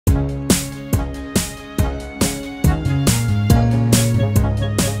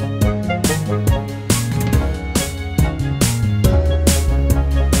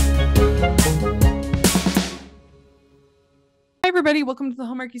everybody. Welcome to the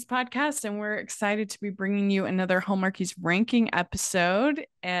Hallmarkies podcast. And we're excited to be bringing you another Hallmarkies ranking episode.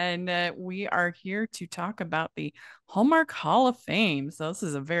 And we are here to talk about the Hallmark Hall of Fame. So, this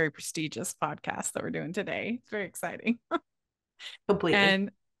is a very prestigious podcast that we're doing today. It's very exciting. Completely.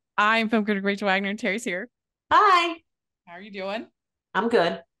 And I'm film critic Rachel Wagner, and Terry's here. Hi. How are you doing? I'm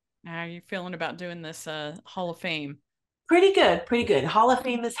good. How are you feeling about doing this Hall of Fame? Pretty good. Pretty good. Hall of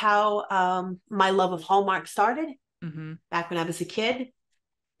Fame is how my love of Hallmark started Mm-hmm. back when I was a kid.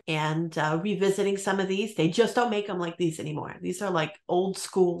 And revisiting some of these, they just don't make them like these anymore. These are like old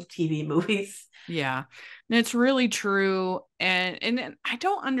school TV movies. Yeah, and it's really true. And I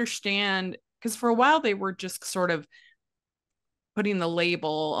don't understand because for a while they were just sort of putting the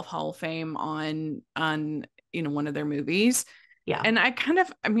label of Hall of Fame on one of their movies. Yeah. And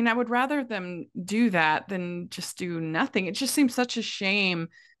I would rather them do that than just do nothing. It just seems such a shame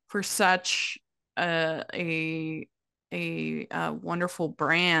for such a wonderful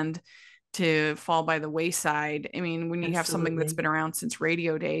brand to fall by the wayside. I mean, when you have something that's Absolutely. been around since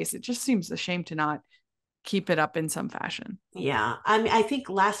radio days, it just seems a shame to not keep it up in some fashion. Yeah. I mean, I think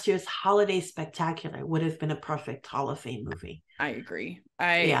last year's Holiday Spectacular would have been a perfect Hall of Fame movie. I agree.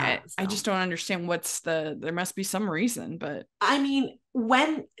 I Yeah. I, I just So, don't understand there must be some reason, but I mean,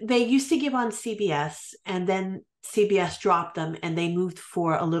 when they used to give on CBS and then CBS dropped them and they moved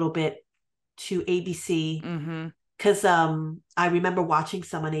for a little bit to ABC mhm. because I remember watching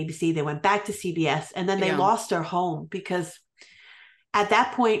some on ABC. They went back to CBS and then they Yeah, lost their home because at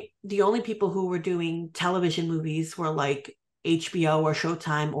that point, the only people who were doing television movies were like HBO or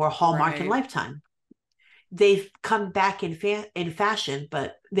Showtime or Hallmark and right. Lifetime. They've come back in fashion,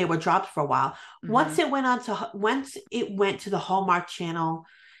 but they were dropped for a while. Mhm. Once it went to the Hallmark Channel,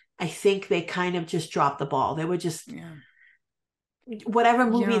 I think they kind of just dropped the ball. They were just Yeah. whatever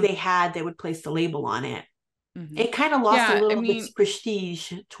movie Yeah. they had, they would place the label on it. Mhm. It kind of lost a Yeah, I little of its mean,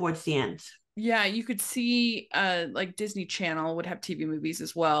 prestige towards the end. yeah, you could see like Disney Channel would have TV movies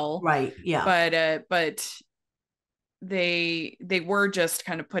as well, Right. Yeah. but they were just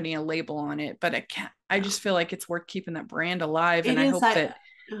kind of putting a label on it, but I Yeah. just feel like it's worth keeping that brand alive, and It I is. hope that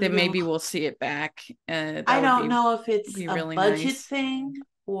You know, maybe we'll see it back. That I would don't know if it's be a really budget nice. thing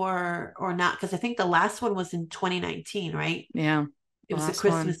or not, because I think the last one was in 2019, right? Yeah, It the was a last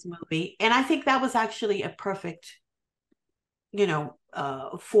one. Christmas movie. And I think that was actually a perfect,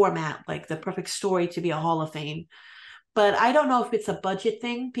 format, like the perfect story to be a Hall of Fame. But I don't know if it's a budget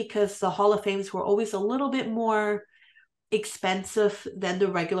thing because the Hall of Fames were always a little bit more expensive than the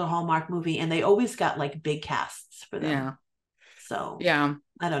regular Hallmark movie, and they always got like big casts for them. Yeah, So yeah,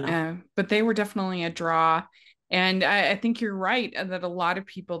 I don't know. but they were definitely a draw. And I think you're right that a lot of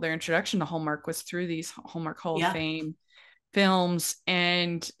people, their introduction to Hallmark was through these Hallmark Hall of Yeah. Fame films.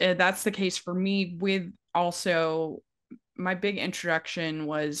 And that's the case for me with also my big introduction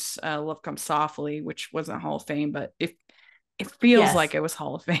was Love Comes Softly, which wasn't Hall of Fame, but it feels like Yes. it was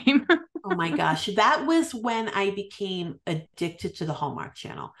Hall of Fame. Oh my gosh. That was when I became addicted to the Hallmark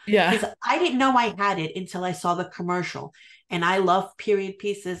Channel because Yeah. I didn't know I had it until I saw the commercial. And I love period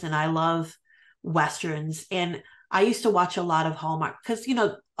pieces and I love Westerns. And I used to watch a lot of Hallmark because,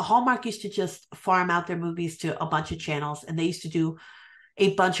 Hallmark used to just farm out their movies to a bunch of channels and they used to do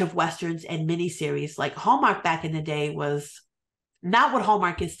a bunch of Westerns and miniseries. Like Hallmark back in the day was not what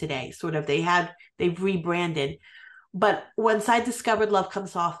Hallmark is today. Sort of, they've rebranded. But once I discovered Love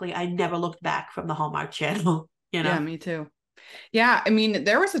Comes Softly, I never looked back from the Hallmark Channel, you Yeah, know? me too. Yeah, I mean,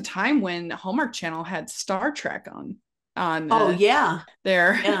 there was a time when Hallmark Channel had Star Trek on Oh, yeah.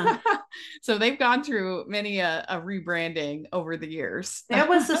 there. Yeah. So they've gone through many a rebranding over the years. There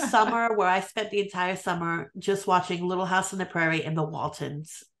was a summer where I spent the entire summer just watching Little House on the Prairie and The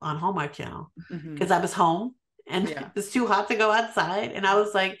Waltons on Hallmark Channel Mhm. because I was home and it Yeah. was too hot to go outside. And I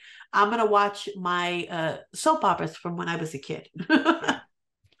was like, I'm going to watch my soap operas from when I was a kid. Yeah.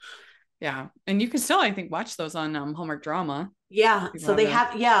 Yeah. And you can still, I think, watch those on Hallmark Drama. Yeah. People So have they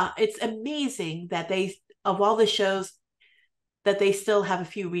that. have, yeah, it's amazing that of all the shows, that they still have a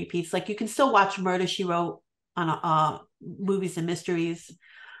few repeats. Like you can still watch Murder She Wrote on movies and mysteries,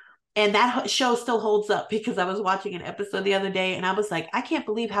 and that show still holds up because I was watching an episode the other day and I was like, I can't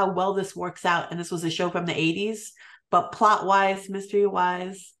believe how well this works out. And this was a show from the 80s, but plot wise, mystery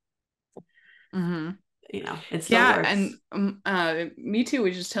wise, Hmm. it still Yeah. And works. Me Too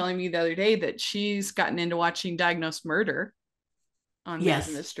was just telling me the other day that she's gotten into watching Diagnosed Murder on Movies and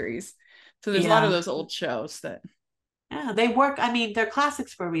Yes. Mysteries. So there's a lot of Yeah. those old shows that, Yeah. They work. I mean, they're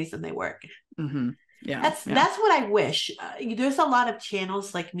classics for a reason they work. hmm, yeah. Yeah. That's what I wish. There's a lot of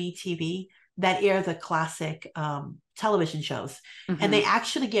channels like MeTV that air the classic television shows, and they Hmm.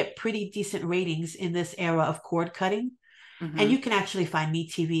 actually get pretty decent ratings in this era of cord cutting. And Mm-hmm. you can actually find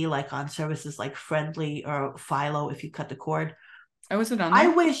MeTV like on services like Friendly or Philo if you cut the cord. Oh, is it on I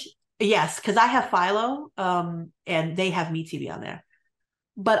there? wish, yes, because I have Philo, and they have MeTV on there.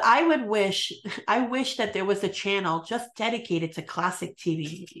 But I wish that there was a channel just dedicated to classic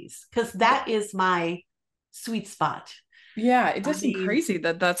TV movies because that is my sweet spot. Yeah, it I does seem mean, crazy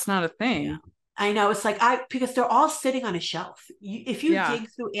that that's not a yeah, thing. I know it's like because they're all sitting on a shelf. If you Yeah. dig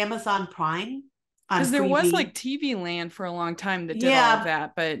through Amazon Prime on Because there was Freebie, like TV Land for a long time that did all of yeah,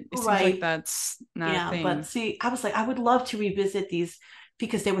 that, but it seems like right. that's not a Yeah, but thing. see, I was like, I would love to revisit these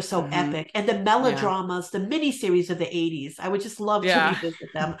because they were so Hmm. epic. And the Yeah. melodramas, the miniseries of the 80s, I would just love to Yeah.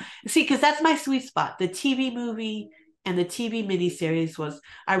 revisit them. See, because that's my sweet spot. The TV movie and the TV miniseries was,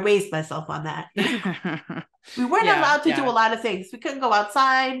 I raised myself on that. We weren't Yeah. allowed to do a Yeah. lot of things. We couldn't go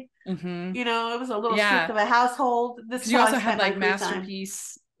outside. Hmm. It was a little strict Yeah. of a household. This is Because you how I also had spent my like free time.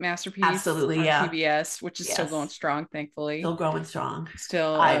 Masterpiece Absolutely. on Yeah. PBS, which is still going Yes. strong, thankfully. Still growing strong.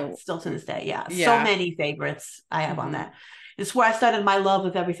 Still, I still to this day, yeah. So yeah. many favorites I have on Hmm. that. It's where I started my love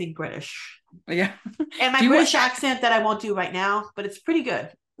of everything British. Yeah. And my Do you British accent that I won't do right now, but it's pretty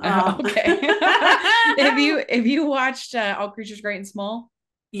good. okay. Have you watched All Creatures Great and Small?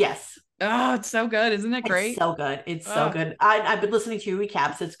 Yes, Oh, it's so good. Isn't it it's great? so good. It's so Oh, good. I've been listening to your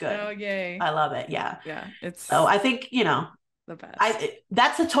recaps. It's good. oh, yay. I love it. Yeah. Yeah, So it's I think the best. I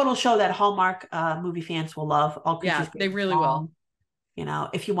that's a total show that Hallmark movie fans will love. All Yeah, Creatures Great they and really will. Small.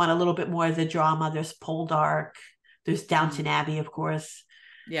 If you want a little bit more of the drama, there's Poldark, there's Mhm. Downton Abbey, of course.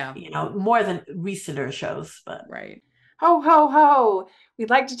 Yeah, More than recenter shows, but right. Ho, ho, ho! We'd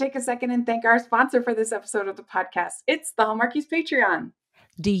like to take a second and thank our sponsor for this episode of the podcast. It's the Hallmarkies Patreon.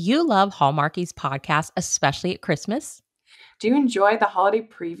 Do you love Hallmarkies podcast, especially at Christmas? Do you enjoy the holiday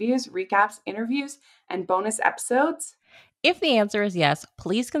previews, recaps, interviews, and bonus episodes? If the answer is yes,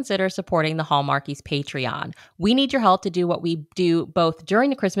 please consider supporting the Hallmarkies Patreon. We need your help to do what we do both during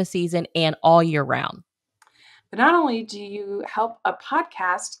the Christmas season and all year round. But not only do you help a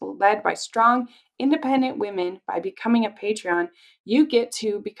podcast led by strong, independent women by becoming a Patreon, you get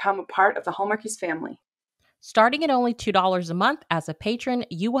to become a part of the Hallmarkies family. Starting at only $2 a month as a patron,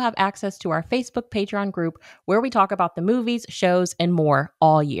 you will have access to our Facebook Patreon group where we talk about the movies, shows, and more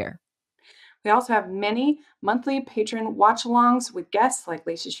all year. We also have many monthly patron watch-alongs with guests like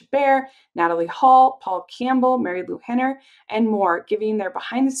Lacey Chabert, Natalie Hall, Paul Campbell, Mary Lou Henner, and more, giving their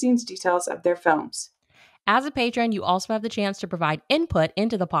behind-the-scenes details of their films. As a patron, you also have the chance to provide input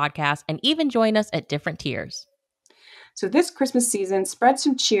into the podcast and even join us at different tiers. So this Christmas season, spread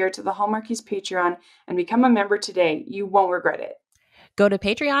some cheer to the Hallmarkies Patreon and become a member today. You won't regret it. Go to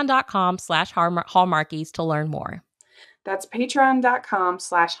patreon.com/Hallmarkies to learn more. That's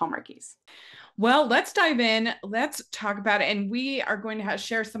patreon.com/Hallmarkies. Well, let's dive in. Let's talk about it. And we are going to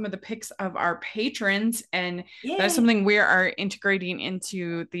share some of the pics of our patrons. And that is yay. something we are integrating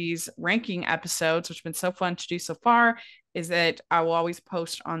into these ranking episodes, which have been so fun to do so far. Is that I will always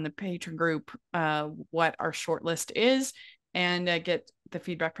post on the patron group what our short list is and get the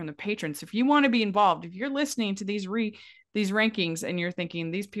feedback from the patrons. If you want to be involved, if you're listening to these rankings and you're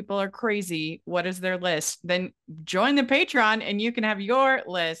thinking these people are crazy, what is their list? Then join the Patreon and you can have your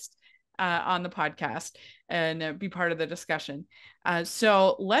list on the podcast and be part of the discussion.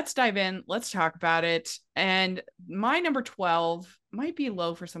 So let's dive in. Let's talk about it. And my number 12 might be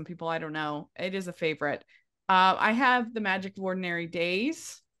low for some people. I don't know. It is a favorite. I have The Magic of Ordinary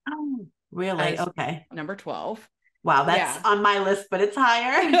Days Oh, really? as Okay. number 12. Wow, that's Yeah. on my list, but it's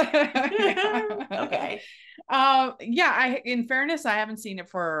higher. Yeah. Okay. In fairness, I haven't seen it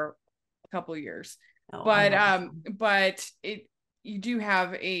for a couple of years. Oh, I But love this one. you do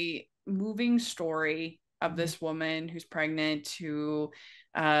have a moving story of Mhm. this woman who's pregnant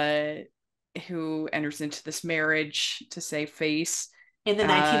uh who enters into this marriage to save face. In the Uh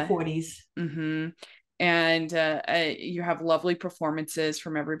 1940s. mm-hmm. And you have lovely performances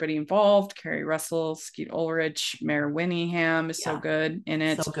from everybody involved. Carrie Russell, Skeet Ulrich, Mare Winningham is so Yeah, good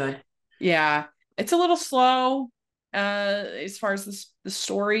in so it. good. Yeah, it's a little slow as far as the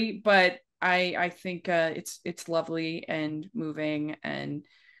story, but I think it's lovely and moving and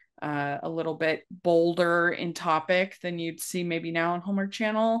a little bit bolder in topic than you'd see maybe now on Hallmark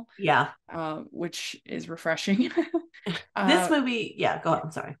Channel, Yeah. which is refreshing. This uh, movie, yeah, go yeah. on.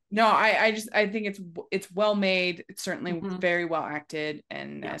 I'm sorry. No, I think it's well made. It's certainly Mhm. very well acted,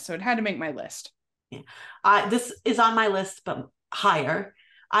 and Yeah. so it had to make my list. Yeah. This is on my list, but higher.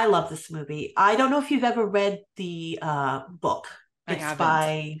 I love this movie. I don't know if you've ever read the book. I It's haven't.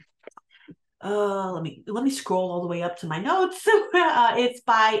 by let me scroll all the way up to my notes. It's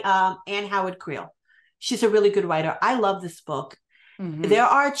by Anne Howard Creel. She's a really good writer. I love this book. There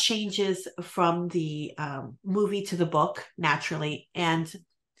are changes from the movie to the book, naturally, and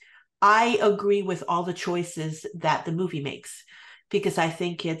I agree with all the choices that the movie makes, because I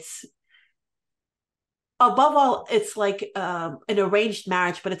think it's, above all, it's like an arranged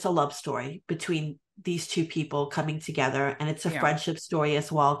marriage, but it's a love story between these two people coming together, and it's a friendship story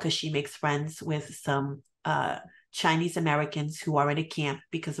as well, because she makes friends with some Chinese Americans who are in a camp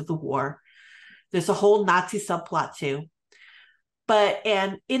because of the war. There's a whole Nazi subplot too.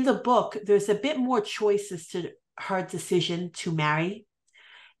 And in the book, there's a bit more choices to her decision to marry.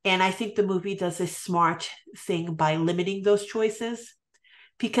 And I think the movie does a smart thing by limiting those choices.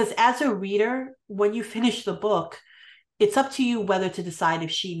 Because as a reader, when you finish the book, it's up to you whether to decide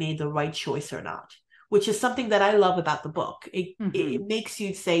if she made the right choice or not, which is something that I love about the book. It makes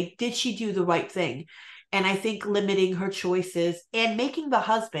you say, did she do the right thing? And I think limiting her choices and making the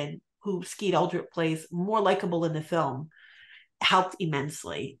husband, who Skeet Ulrich plays, more likable in the film helped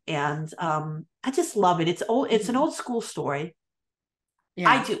immensely. And I just love it. It's an old school story.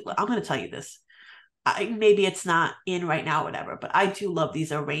 I'm going to tell you this. Maybe it's not in right now, whatever, but I do love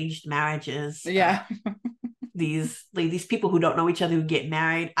these arranged marriages. These people who don't know each other who get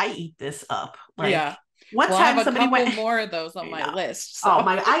married. I eat this up. One time I have somebody went more of those on my list. So. Oh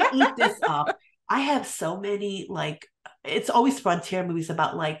my, I eat this up. I have so many, it's always frontier movies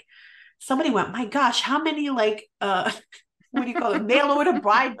about somebody went, my gosh, how many what do you call it? Mail order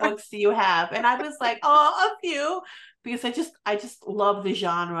bride books do you have? And I was like, oh, a few, because I just love the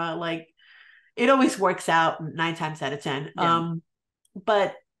genre. It always works out 9 times out of 10.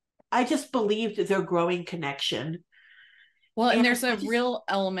 But I just believed their growing connection. Well, and there's a real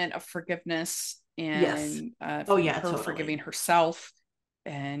element of forgiveness and her totally. forgiving herself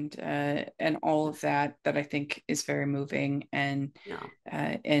and all of that I think is very moving and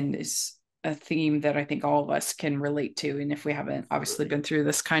is a theme that I think all of us can relate to. And if we haven't obviously been through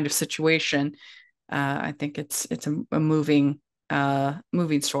this kind of situation, I think it's a moving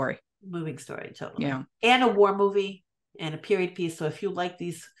story. Moving story, totally. Yeah. And a war movie and a period piece. So if you like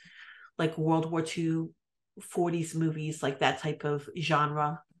these World War II 40s movies, that type of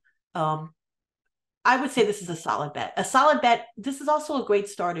genre, I would say this is a solid bet. This is also a great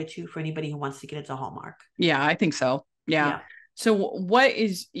starter too for anybody who wants to get into Hallmark. Yeah, I think so. Yeah. So what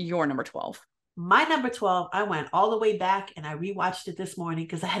is your number 12? My number 12, I went all the way back and I rewatched it this morning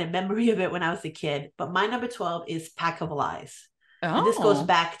because I had a memory of it when I was a kid. But my number 12 is Pack of Lies. And this goes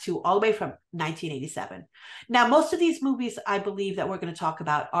back to all the way from 1987. Now, most of these movies, I believe, that we're going to talk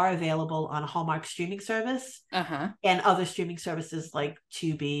about are available on Hallmark streaming service and other streaming services like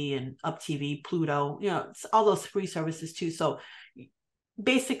Tubi and Up TV, Pluto, all those free services too. So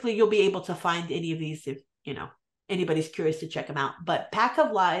basically, you'll be able to find any of these if, anybody's curious to check them out. But Pack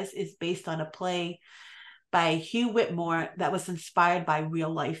of Lies is based on a play by Hugh Whitmore that was inspired by real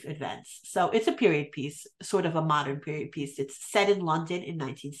life events. So it's a period piece, sort of a modern period piece. It's set in London in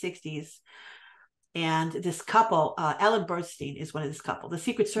 1960s. And this couple, Ellen Burstyn is one of this couple. The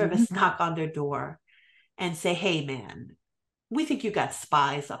Secret Service knock on their door and say, hey, man, we think you got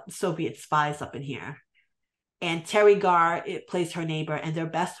Soviet spies up in here. And Terry Garr, it plays her neighbor, and they're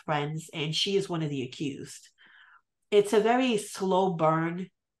best friends. And she is one of the accused. It's a very slow burn.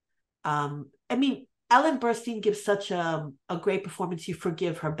 Ellen Burstyn gives such a great performance. You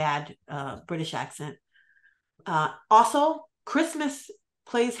forgive her bad British accent. Also, Christmas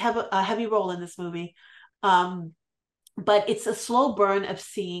plays a heavy role in this movie. But it's a slow burn of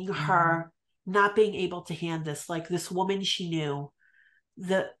seeing her not being able to hand this woman she knew,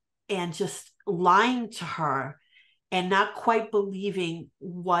 and just lying to her and not quite believing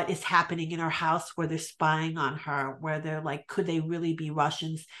what is happening in her house, where they're spying on her, where they're could they really be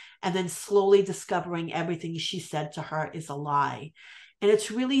Russians? And then slowly discovering everything she said to her is a lie. And it's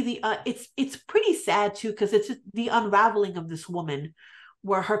really it's pretty sad too, because it's the unraveling of this woman,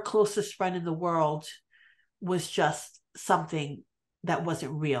 where her closest friend in the world was just something that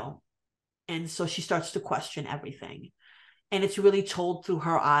wasn't real. And so she starts to question everything. And it's really told through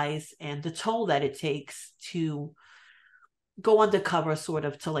her eyes, and the toll that it takes to go undercover, sort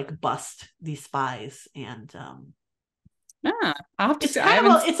of, to bust these spies. And I'll have to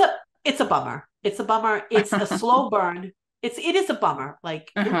it's a bummer. It's a bummer. It's a slow burn. It is a bummer.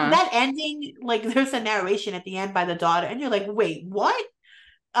 That ending, there's a narration at the end by the daughter, and you're like, wait, what?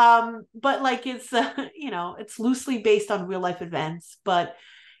 But it's it's loosely based on real life events, but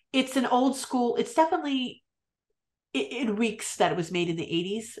it's an old school. It's definitely, it reeks that it was made in the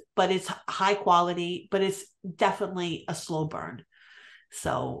 80s, but it's high quality, but it's definitely a slow burn.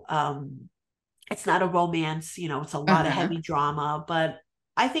 So it's not a romance, it's a lot of heavy drama, but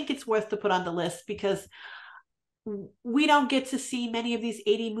I think it's worth to put on the list because we don't get to see many of these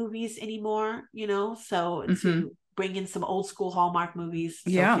 80 movies anymore, so to bring in some old school Hallmark movies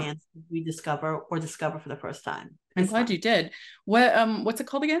so fans rediscover or discover for the first time. I'm glad you did. What's it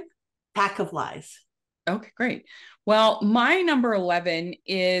called again? Pack of Lies. Okay, great. Well, my number 11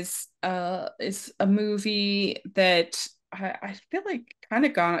 is a movie that I feel like kind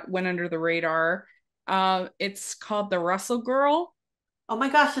of went under the radar. It's called The Russell Girl. Oh my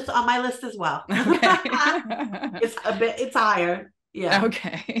gosh, it's on my list as well. Okay. It's higher. Yeah.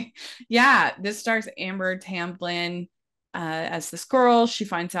 Okay. Yeah, this stars Amber Tamblyn as this girl. She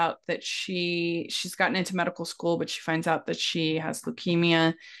finds out that she's gotten into medical school, but she finds out that she has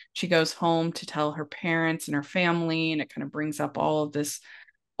leukemia. She goes home to tell her parents and her family, and it kind of brings up all of this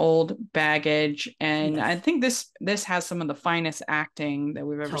old baggage. And I think this has some of the finest acting that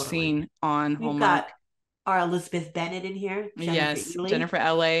we've ever seen on We've Hallmark. got our Elizabeth Bennet in here. Jennifer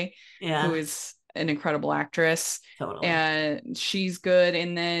Ely, who is an incredible actress. Totally. And she's good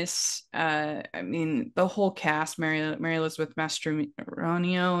in this. I mean, the whole cast, Mary Elizabeth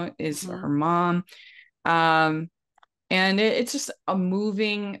Mastroianni is her mom. And it's just a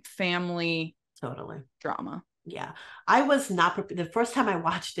moving family drama. Yeah. I was not prepared. The first time I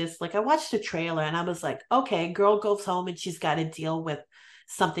watched this, like I watched the trailer and I was like, okay, girl goes home and she's got to deal with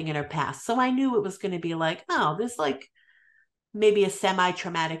something in her past. So I knew it was going to be like, oh, there's like maybe a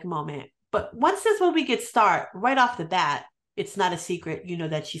semi-traumatic moment. But once this movie gets started, right off the bat, it's not a secret,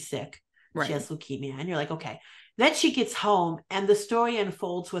 that she's sick. Right. She has leukemia. And you're like, okay. Then she gets home and the story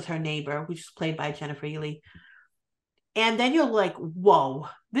unfolds with her neighbor, which is played by Jennifer Ely. And then you're like, whoa,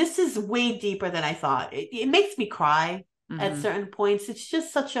 this is way deeper than I thought. It makes me cry at certain points. It's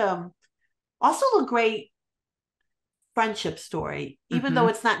just such also a great friendship story, even though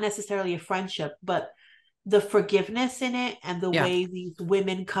it's not necessarily a friendship, but the forgiveness in it and the way these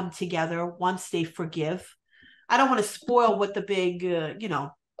women come together once they forgive. I don't want to spoil what the big,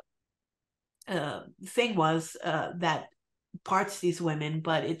 thing was that parts these women,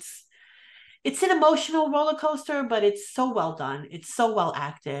 but it's an emotional roller coaster, but it's so well done. It's so well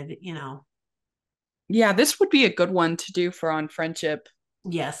acted, Yeah, this would be a good one to do for On Friendship.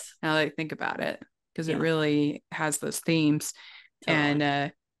 Yes. Now that I think about it, because it really has those themes.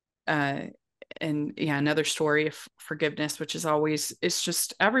 Totally. And another story of forgiveness, which is always, it's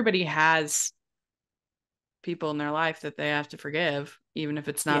just everybody has people in their life that they have to forgive, even if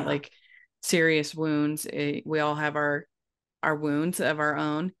it's not like serious wounds. We all have our wounds of our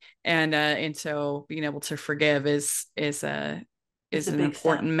own, and so being able to forgive is an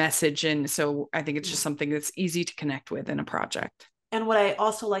important message. And so I think it's just something that's easy to connect with in a project. And what I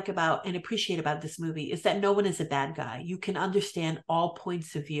also like about and appreciate about this movie is that no one is a bad guy. You can understand all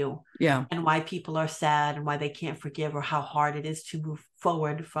points of view, and why people are sad and why they can't forgive, or how hard it is to move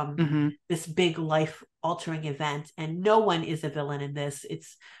forward from this big life altering event. And no one is a villain in this.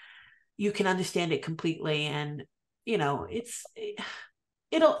 You can understand it completely, and it'll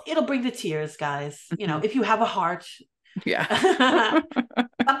bring the tears, guys. If you have a heart.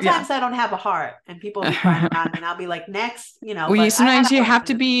 Sometimes I don't have a heart and people will be crying around me and I'll be like, next, sometimes you have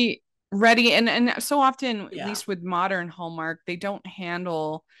to be ready. And so often, at least with modern Hallmark, they don't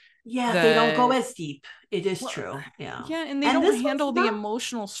handle. They don't go as deep. It is true. Yeah. Yeah. And they don't handle the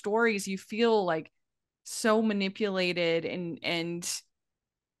emotional stories. You feel like so manipulated and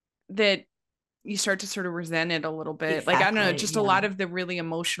that you start to sort of resent it a little bit. Exactly, like, I don't know, just a lot of the really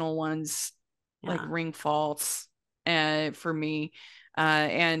emotional ones, like ring false for me.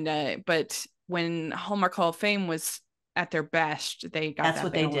 But when Hallmark Hall of Fame was at their best, they got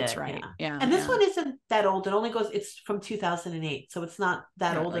that balance right. Yeah. And this one isn't that old. It's from 2008. So it's not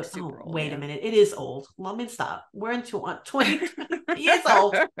that old. Like old. Wait a minute. It is old. Let me stop. We're into 20 years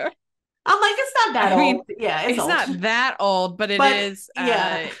old. I'm like, it's not that old. Yeah, it's not that old, but it is.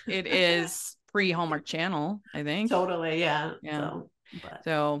 It is pre-Hallmark Channel, I think. Totally, yeah.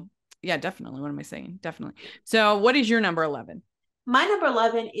 So, yeah, definitely. What am I saying? Definitely. So, what is your number 11? My number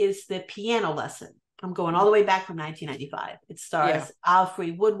 11 is The Piano Lesson. I'm going all the way back from 1995. It stars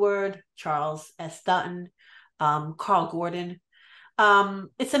Alfre Woodward, Charles S. Dutton, Carl Gordon.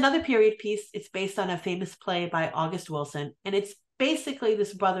 It's another period piece. It's based on a famous play by August Wilson, and it's basically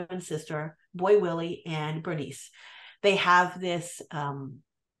this brother and sister, Boy Willie and Bernice. They have this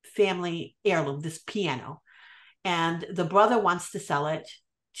family heirloom, this piano, and the brother wants to sell it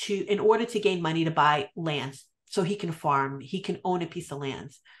in order to gain money to buy land so he can farm, he can own a piece of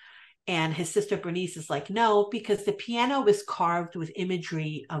land. And his sister Bernice is like, no, because the piano is carved with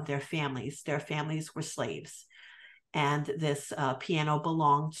imagery of their families. Their families were slaves, and this piano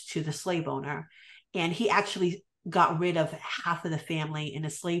belonged to the slave owner, and he actually got rid of half of the family in a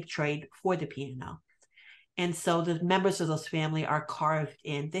slave trade for the piano. And so the members of those family are carved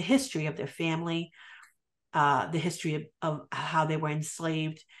in the history of their family, the history of how they were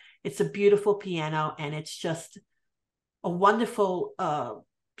enslaved. It's a beautiful piano, and it's just a wonderful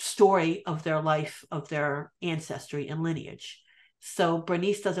story of their life, of their ancestry and lineage. So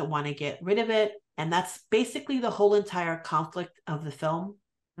Bernice doesn't want to get rid of it. And that's basically the whole entire conflict of the film.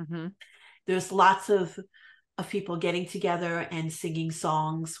 Mm-hmm. There's lots of people getting together and singing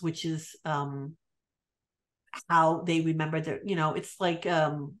songs, which is how they remember their, it's like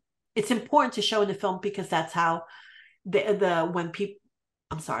it's important to show in the film because that's how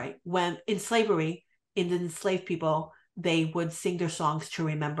when in slavery, in the enslaved people, they would sing their songs to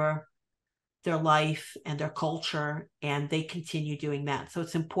remember their life and their culture, and they continue doing that. So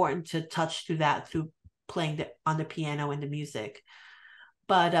it's important to touch through that through playing on the piano and the music.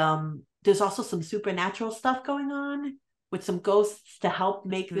 But there's also some supernatural stuff going on with some ghosts to help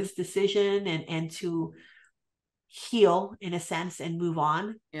make this decision and to heal in a sense and move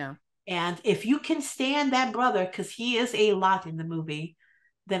on. Yeah. And if you can stand that brother, because he is a lot in the movie,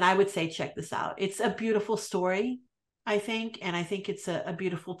 then I would say check this out. It's a beautiful story, I think. And I think it's a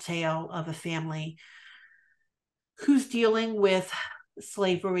beautiful tale of a family who's dealing with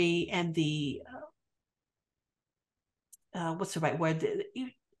slavery and the, what's the right word?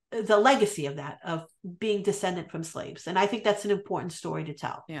 The legacy of that, of being descendant from slaves. And I think that's an important story to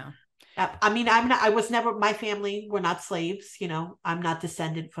tell. Yeah. I mean, I was never, my family were not slaves, I'm not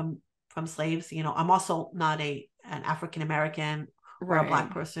descended from slaves, I'm also not an African-American or a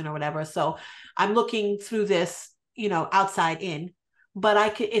Black person or whatever. So I'm looking through this, outside in,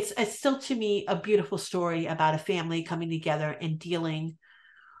 but it's still to me a beautiful story about a family coming together and dealing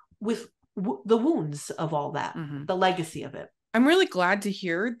with the wounds of all that, the legacy of it. I'm really glad to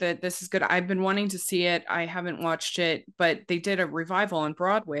hear that this is good. I've been wanting to see it. I haven't watched it, but they did a revival on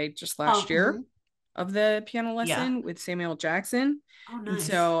Broadway just last year of the piano lesson with Samuel Jackson. Oh, nice. And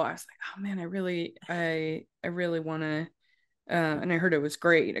so I was like, oh man, I really want to, and I heard it was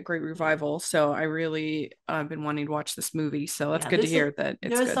great, a great revival. So I really I've been wanting to watch this movie. So that's good to hear that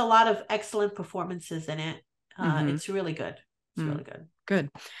it's there's good. a lot of excellent performances in it. It's really good. It's really good.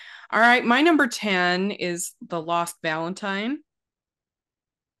 Good. All right. My number 10 is The Lost Valentine.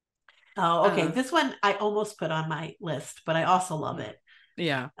 Oh, okay. This one I almost put on my list, but I also love it.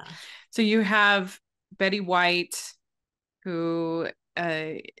 Yeah. So you have Betty White, who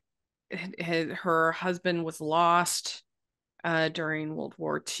her husband was lost during World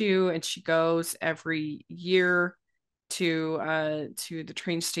War II, and she goes every year to the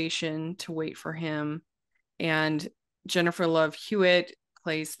train station to wait for him. And Jennifer Love Hewitt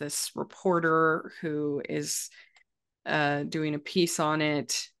plays this reporter who is doing a piece on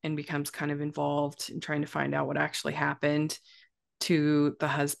it and becomes kind of involved in trying to find out what actually happened to the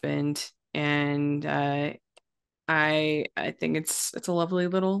husband. And I think it's a lovely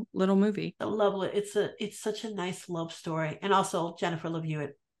little movie. It's such a nice love story, and also Jennifer Love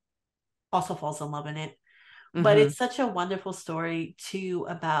Hewitt also falls in love in it. But it's such a wonderful story too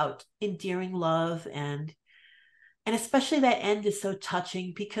about endearing love, and especially that end is so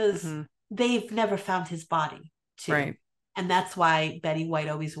touching because they've never found his body too. Right. And that's why Betty White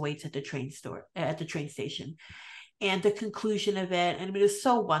always waits at the train station. And the conclusion of it, and I mean, it was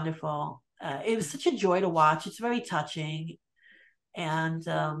so wonderful. It was such a joy to watch. It's very touching. And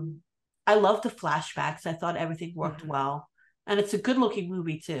I love the flashbacks. I thought everything worked well. And it's a good looking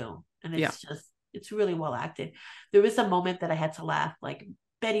movie too. And it's really well acted. There is a moment that I had to laugh. Like,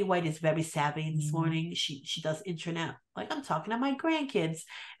 Betty White is very savvy this morning. She does internet. Like, I'm talking to my grandkids.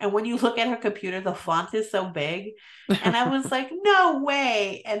 And when you look at her computer, the font is so big. And I was like, no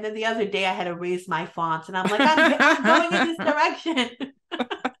way. And then the other day I had to raise my font. And I'm like, I'm going in this direction.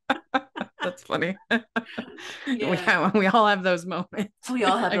 That's funny. We all have those moments. We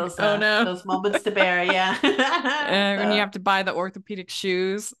all have those moments to bear. Yeah. And when you have to buy the orthopedic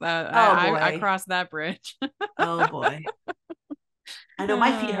shoes, I crossed that bridge. Oh boy. I know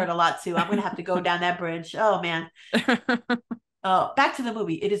my feet hurt a lot too. I'm going to have to go down that bridge. Oh man. Back to the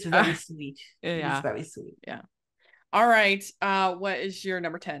movie. It is very sweet. It is very sweet. Yeah. All right. What is your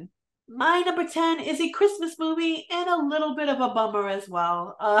number 10? My number 10 is a Christmas movie and a little bit of a bummer as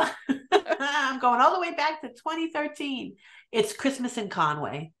well. I'm going all the way back to 2013. It's Christmas in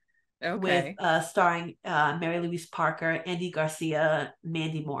Conway. Okay. With starring Mary Louise Parker, Andy Garcia,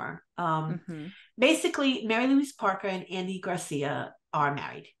 Mandy Moore. Basically, Mary Louise Parker and Andy Garcia are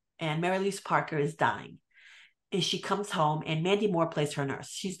married, and Mary Louise Parker is dying. And she comes home, and Mandy Moore plays her nurse.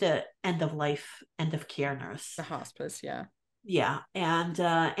 She's the end of care nurse. The hospice, yeah. Yeah, and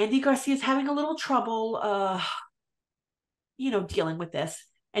Andy Garcia is having a little trouble, dealing with this.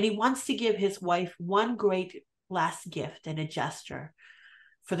 And he wants to give his wife one great last gift and a gesture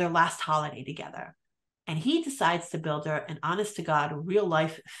for their last holiday together. And he decides to build her an honest to God, real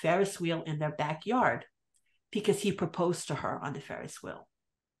life Ferris wheel in their backyard because he proposed to her on the Ferris wheel.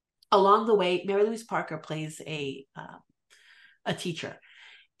 Along the way, Mary Louise Parker plays a teacher,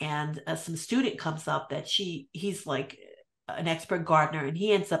 and some student comes up that he's like an expert gardener, and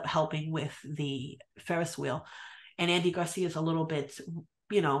he ends up helping with the Ferris wheel. And Andy Garcia is a little bit,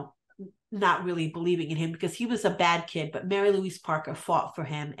 not really believing in him because he was a bad kid, but Mary Louise Parker fought for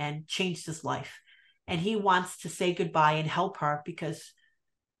him and changed his life. And he wants to say goodbye and help her because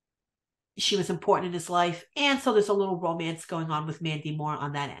she was important in his life. And so there's a little romance going on with Mandy Moore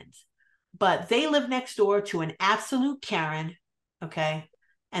on that end. But they live next door to an absolute Karen, okay?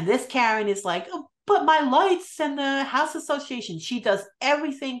 And this Karen is like, oh, but my lights and the house association. She does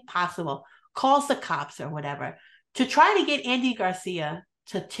everything possible, calls the cops or whatever, to try to get Andy Garcia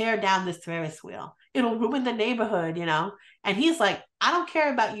to tear down this Ferris wheel. It'll ruin the neighborhood, And he's like, I don't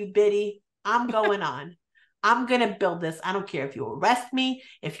care about you, Biddy. I'm going on. I'm going to build this. I don't care if you arrest me,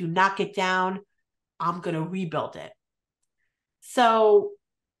 if you knock it down, I'm going to rebuild it. So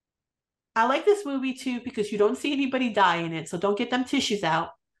I like this movie too, because you don't see anybody die in it. So don't get them tissues out.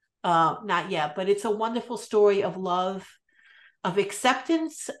 Not yet, but it's a wonderful story of love, of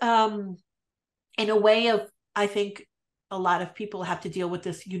acceptance, in a way of, I think a lot of people have to deal with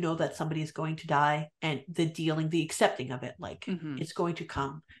this, that somebody is going to die, and the accepting of it, like it's going to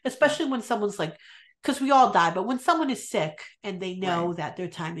come, especially when someone's like, because we all die, but when someone is sick and they know that their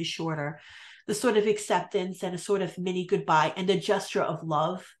time is shorter, the sort of acceptance and a sort of mini goodbye and a gesture of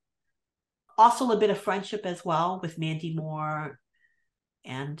love. Also a bit of friendship as well with Mandy Moore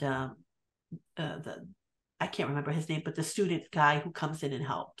and I can't remember his name, but the student guy who comes in and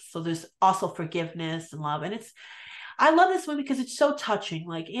helps. So there's also forgiveness and love. And I love this movie because it's so touching.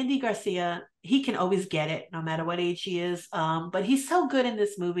 Like Andy Garcia, he can always get it no matter what age he is. But he's so good in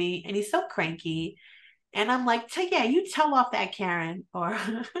this movie and he's so cranky. And I'm like, you tell off that Karen or,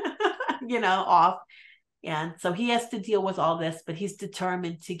 off. And so he has to deal with all this, but he's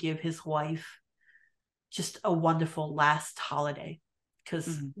determined to give his wife just a wonderful last holiday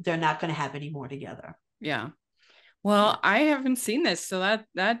because they're not going to have any more together. Yeah. Well, I haven't seen this, so that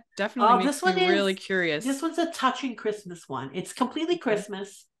definitely makes me really curious. This one's a touching Christmas one. It's completely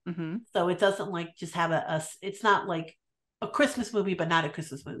Christmas. So it doesn't like just have it's not like a Christmas movie, but not a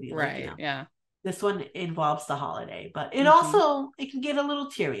Christmas movie. Right. Like, yeah. This one involves the holiday, but it also, it can get a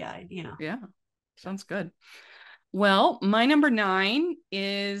little teary-eyed, Yeah. Sounds good. Well, my number 9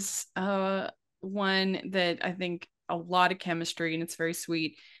 is one that I think a lot of chemistry, and it's very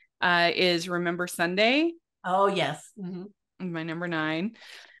sweet, is Remember Sunday. Oh, yes. My number 9.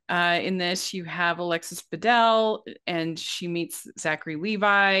 In this, you have Alexis Bledel, and she meets Zachary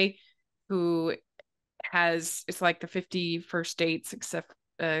Levi, who it's like the 50 first dates except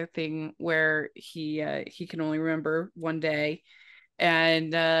thing where he can only remember one day.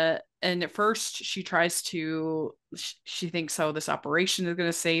 And at first she tries to, she thinks, this operation is going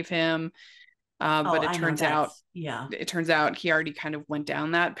to save him. But it turns out he already kind of went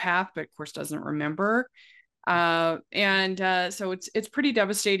down that path, but of course doesn't remember. So it's pretty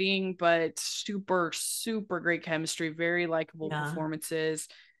devastating, but super, super great chemistry, very likable performances.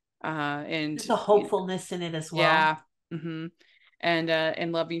 And there's a hopefulness in it as well. Yeah.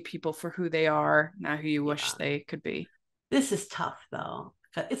 And loving people for who they are, not who you wish they could be. This is tough though.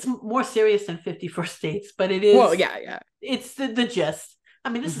 It's more serious than 50 First Dates, but it is. Well, yeah. It's the gist. I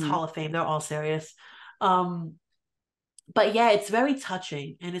mean, this is Hall of Fame. They're all serious. But yeah, it's very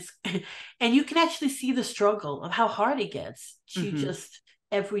touching, and and you can actually see the struggle of how hard it gets to just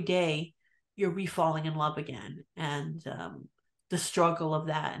every day you're refalling in love again, and the struggle of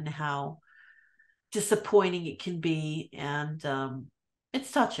that and how disappointing it can be, and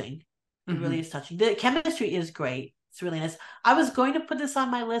it's touching. It really is touching. The chemistry is great. It's really nice. I was going to put this on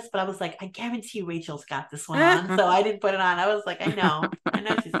my list, but I was like, I guarantee Rachel's got this one on. So I didn't put it on. I was like, I know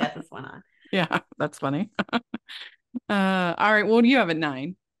she's got this one on. Yeah, that's funny. All right. Well, do you have at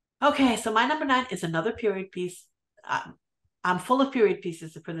 9? Okay. So my number 9 is another period piece. I'm full of period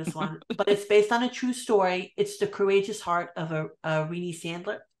pieces for this one, but it's based on a true story. It's The Courageous Heart of a Renée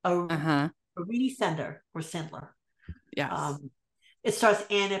Sandler. Renée Sender or Sandler. Yes. It stars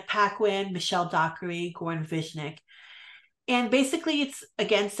Anna Paquin, Michelle Dockery, Goran Vishnik. And basically it's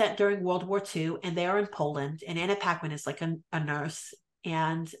again set during World War II, and they are in Poland, and Anna Paquin is like a nurse,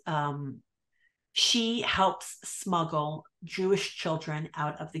 and she helps smuggle Jewish children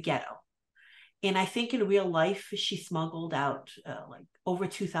out of the ghetto. And I think in real life, she smuggled out like over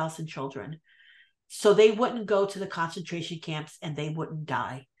 2,000 children so they wouldn't go to the concentration camps and they wouldn't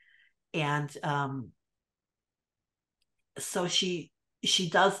die. And so she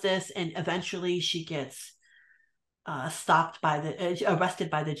does this, and eventually she gets arrested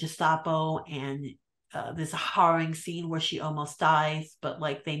by the Gestapo, and there's a harrowing scene where she almost dies, but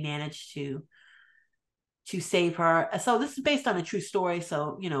like they manage to save her. So this is based on a true story,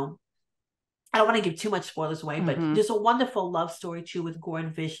 so I don't want to give too much spoilers away, but there's a wonderful love story too with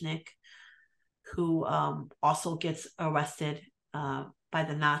Goran Vishnik, who also gets arrested by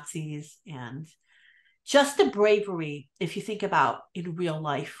the Nazis. And just the bravery, if you think about in real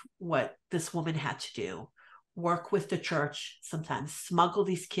life what this woman had to do, work with the church, sometimes smuggle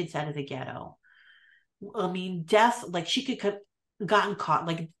these kids out of the ghetto. I mean, death, like she could have gotten caught.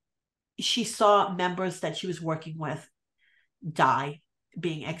 Like she saw members that she was working with die,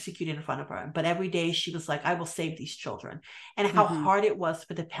 being executed in front of her. But every day she was like, I will save these children. And how hard it was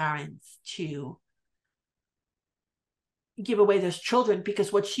for the parents to give away those children,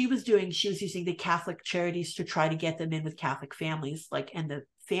 because what she was doing, she was using the Catholic charities to try to get them in with Catholic families. Like, and the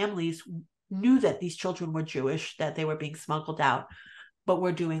families knew that these children were Jewish, that they were being smuggled out, but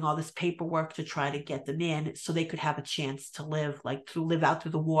we're doing all this paperwork to try to get them in so they could have a chance to live out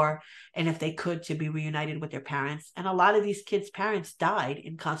through the war. And if they could, to be reunited with their parents. And a lot of these kids' parents died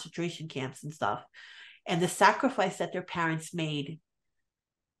in concentration camps and stuff. And the sacrifice that their parents made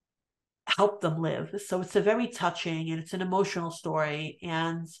helped them live. So it's a very touching and it's an emotional story.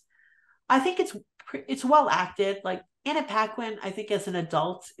 And I think it's well acted. Like Anna Paquin, I think as an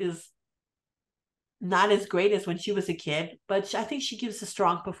adult is not as great as when she was a kid, but I think she gives a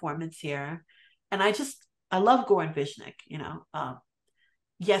strong performance here. And I love Goran Vishnik,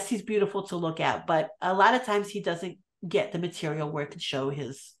 yes, he's beautiful to look at, but a lot of times he doesn't get the material where it could show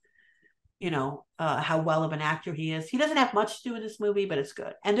his, how well of an actor he is. He doesn't have much to do in this movie, but it's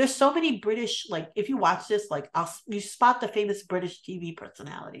good. And there's so many British, like if you watch this, like you spot the famous British TV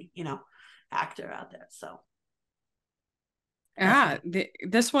personality, actor out there. So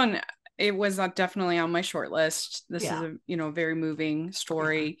this one, it was definitely on my short list. This is a very moving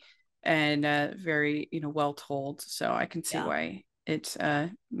story and very well told, so I can see why it's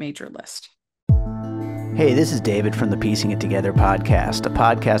a major list. Hey, this is David from the Piecing It Together podcast, a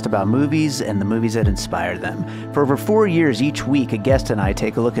podcast about movies and the movies that inspire them. For over 4 years, each week, a guest and I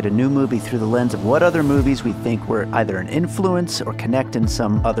take a look at a new movie through the lens of what other movies we think were either an influence or connect in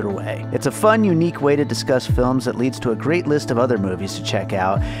some other way. It's a fun, unique way to discuss films that leads to a great list of other movies to check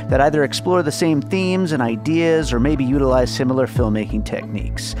out that either explore the same themes and ideas or maybe utilize similar filmmaking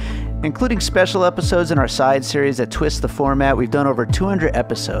techniques. Including special episodes in our side series that twist the format, we've done over 200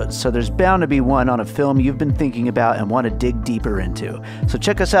 episodes, so there's bound to be one on a film you've been thinking about and want to dig deeper into. So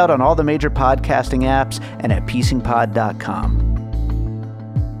check us out on all the major podcasting apps and at piecingpod.com.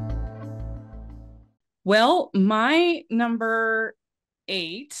 Well, my number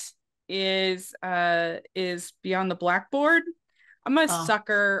 8 is Beyond the Blackboard. I'm a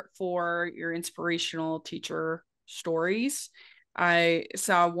sucker for your inspirational teacher stories. I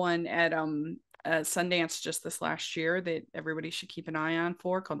saw one at Sundance just this last year that everybody should keep an eye on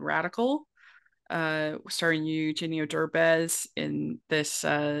for, called Radical, starring Eugenio Derbez in this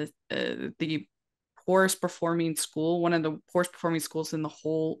the poorest performing school, one of the poorest performing schools in the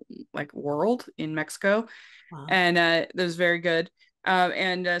whole world in Mexico. Wow. And that was very good.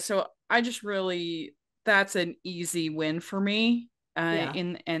 So I just really, that's an easy win for me.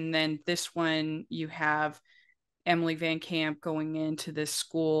 And then this one, you have Emily Van Camp going into this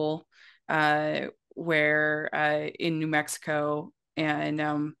school where in New Mexico,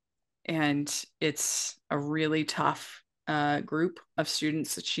 and it's a really tough group of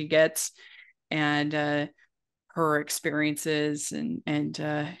students that she gets, and her experiences, and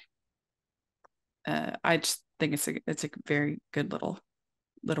I just think it's a very good little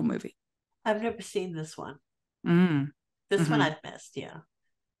movie. I've never seen this one. This one I've missed, So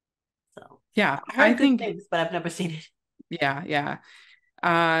yeah, I think things, but I've never seen it. Yeah.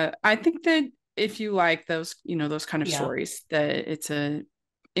 I think that if you like those, those kind of stories, that it's a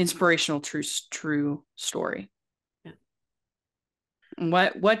inspirational, true story. Yeah.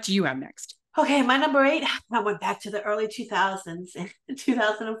 What do you have next? Okay, my number 8. I went back to the early 2000s in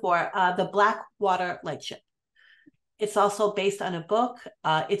 2004. The Blackwater Lightship. It's also based on a book.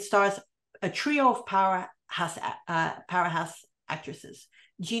 It stars a trio of powerhouse actresses: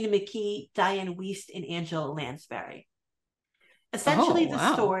 Gina McKee, Diane Wiest, and Angela Lansbury. Essentially,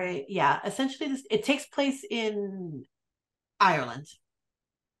 story, it takes place in Ireland.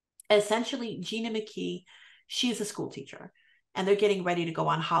 Essentially, Gina McKee, she's a school teacher, and they're getting ready to go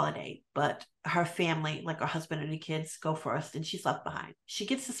on holiday, but her family, like her husband and her kids, go first, and she's left behind. She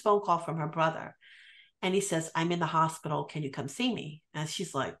gets this phone call from her brother And he says, I'm in the hospital. Can you come see me? And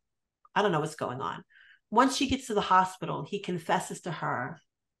she's like, I don't know what's going on. Once she gets to the hospital, he confesses to her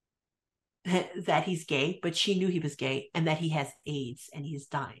that he's gay, but she knew he was gay, and that he has AIDS and he's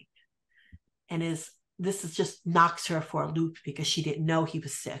dying. And this is just knocks her for a loop because she didn't know he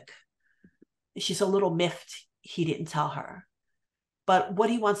was sick. She's a little miffed he didn't tell her. But what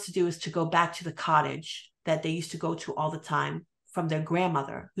he wants to do is to go back to the cottage that they used to go to all the time from their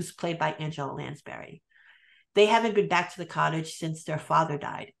grandmother, who's played by Angela Lansbury. They haven't been back to the cottage since their father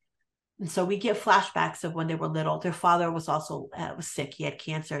died. And so we get flashbacks of when they were little. Their father was also was sick. He had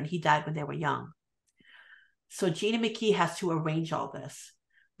cancer and he died when they were young. So Gina McKee has to arrange all this,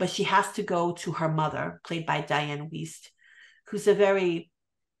 but she has to go to her mother, played by Diane Wiest, who's a very,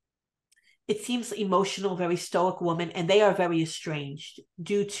 it seems, emotional, very stoic woman, and they are very estranged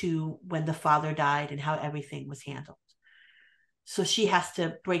due to when the father died and how everything was handled. So she has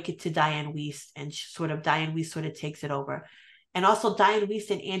to break it to Diane Wiest, and Diane Wiest sort of takes it over. And also Diane Wiest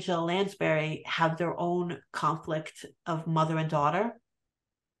and Angela Lansbury have their own conflict of mother and daughter.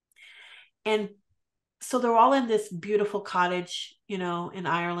 And so they're all in this beautiful cottage, in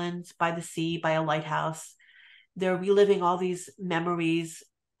Ireland, by the sea, by a lighthouse. They're reliving all these memories.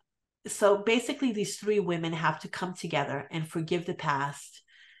 So basically these three women have to come together and forgive the past.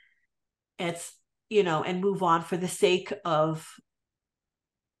 And move on for the sake of,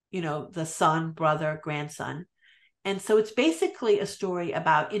 the son, brother, grandson. And so it's basically a story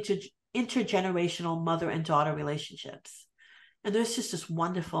about intergenerational mother and daughter relationships. And there's just this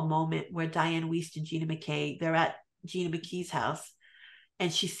wonderful moment where Diane Wiest and Gina McKee, they're at Gina McKee's house,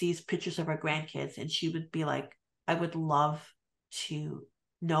 and she sees pictures of her grandkids, and she would be like, I would love to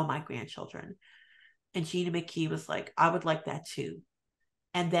know my grandchildren. And Gina McKee was like, I would like that too.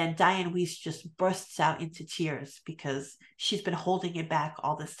 And then Diane Wiest just bursts out into tears because she's been holding it back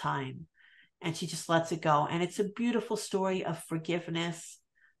all this time. And she just lets it go. And it's a beautiful story of forgiveness,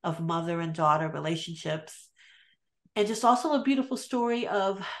 of mother and daughter relationships. And just also a beautiful story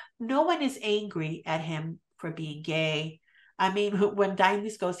of no one is angry at him for being gay. I mean, when Diane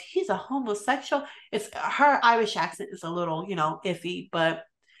Wiest goes, he's a homosexual, it's her Irish accent is a little, iffy, but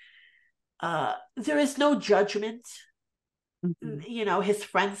there is no judgment. Mm-hmm. His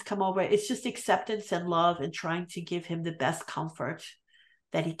friends come over. It's just acceptance and love and trying to give him the best comfort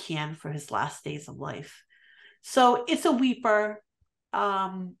that he can for his last days of life. So it's a weeper.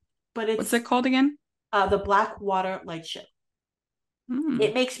 But it's, what's it called again? The Blackwater Lightship.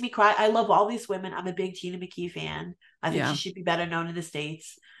 It makes me cry. I love all these women. I'm a big Gina McKee fan. I think she should be better known in the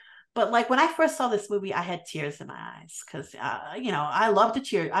States. But like when I first saw this movie, I had tears in my eyes because I love a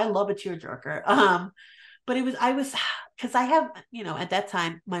tearjerker. But because I have, at that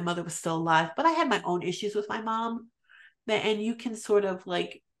time my mother was still alive, but I had my own issues with my mom. And you can sort of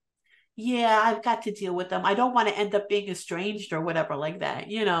like, yeah, I've got to deal with them. I don't want to end up being estranged or whatever like that,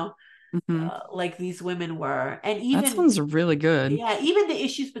 like these women were. And even that sounds really good. Yeah, even the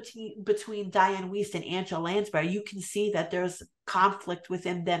issues between Diane Wiest and Angela Lansbury, you can see that there's conflict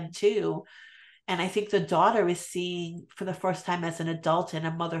within them too. And I think the daughter is seeing for the first time as an adult and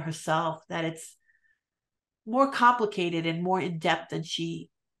a mother herself that it's more complicated and more in depth than she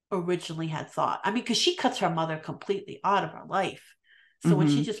originally had thought. I mean, because she cuts her mother completely out of her life. So when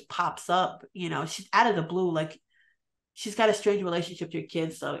she just pops up, she's out of the blue, like she's got a strange relationship to your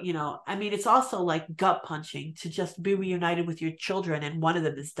kids. So, I mean, it's also like gut punching to just be reunited with your children and one of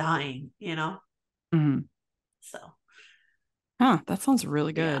them is dying, So. That sounds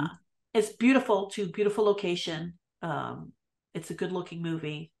really good. Yeah. It's beautiful too. Beautiful location. It's a good looking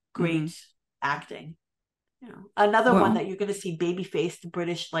movie. Great acting. Another one that you're going to see baby-faced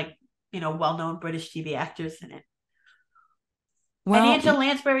British, like, well-known British TV actors in it. Well, and Angela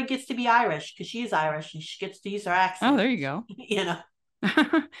Lansbury gets to be Irish because she is Irish and she gets to use her accent. Oh, there you go.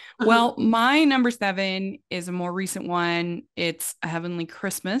 Well, my number 7 is a more recent one. It's A Heavenly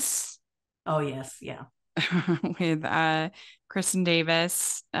Christmas. Oh, yes. Yeah. With Kristen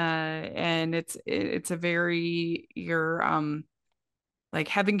Davis. And it's a very, like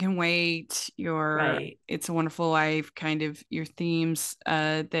Heaven Can Wait, It's a Wonderful Life, kind of your themes,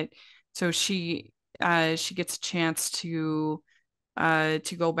 so she gets a chance to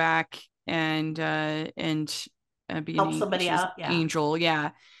go back and be help somebody out. Yeah. Angel. Yeah.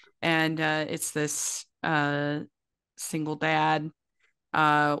 And it's this single dad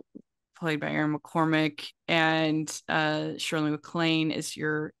played by Aaron McCormick, and Shirley MacLaine is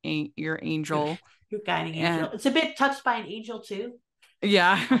your angel. Your guiding angel. It's a bit touched by an angel too.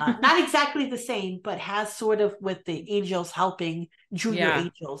 Yeah. Not exactly the same, but has sort of with the angels helping junior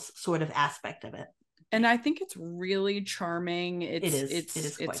angels sort of aspect of it. And I think it's really charming. It is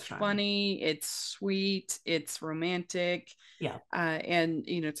quite It's charming. funny, it's sweet, it's romantic. Yeah. And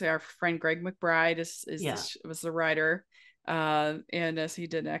to our friend Greg McBride was the writer. And as he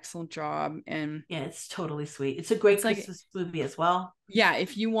did an excellent job. And yeah, it's totally sweet. It's a great like, Christmas movie as well. Yeah,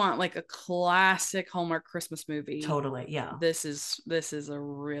 if you want like a classic Hallmark Christmas movie, totally, yeah, this is a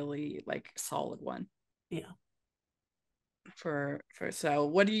really like solid one. Yeah. So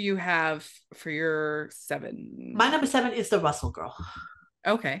what do you have for your 7? My number 7 is The Russell Girl.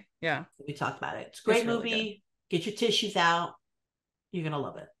 Okay, yeah, we talked about it. It's a great movie. Get your tissues out, you're gonna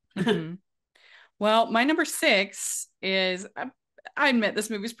love it. Mm-hmm. Well, my number 6 is, I admit this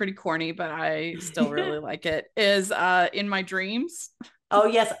movie's pretty corny, but I still really like it, is In My Dreams. Oh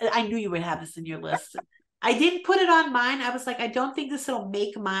yes, I knew you would have this in your list. I didn't put it on mine. I was like, I don't think this will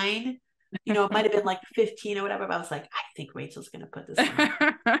make mine. It might have been like 15 or whatever, but I was like, I think Rachel's going to put this on.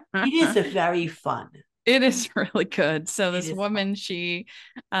 It is very fun. It is really good. So this woman, the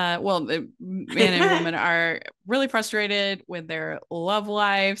man and woman are really frustrated with their love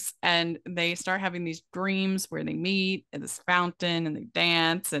lives, and they start having these dreams where they meet at this fountain and they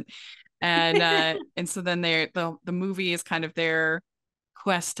dance, and and so then the movie is kind of their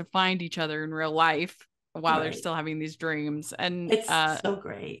quest to find each other in real life while they're still having these dreams. And it's so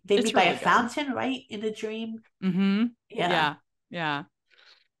great. They meet by a fountain, right, in the dream. Mm-hmm. Yeah.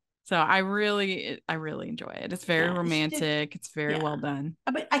 So I really enjoy it. It's very romantic. It's very well done.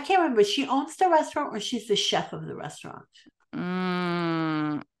 But I can't remember, she owns the restaurant or she's the chef of the restaurant.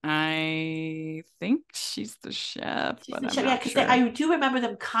 I think she's the chef. Yeah, because I do remember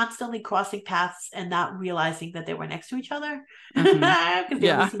them constantly crossing paths and not realizing that they were next to each other, because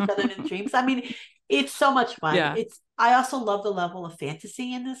they would see each other in dreams. I mean, it's so much fun. Yeah. I also love the level of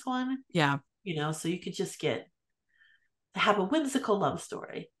fantasy in this one. Yeah. So you could just have a whimsical love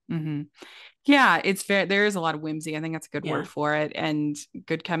story. Mm-hmm. Yeah, it's fair. There is a lot of whimsy. I think that's a good word for it. And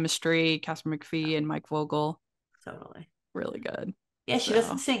good chemistry. Casper McPhee and Mike Vogel. Totally. Really good. Yeah, she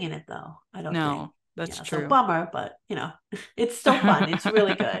doesn't sing in it though. I don't think. No, that's true. So bummer, but it's still fun. It's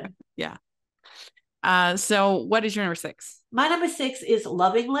really good. Yeah. So what is your number 6? My number 6 is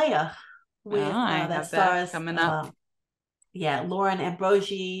Loving Leia, with that stars coming up. Lauren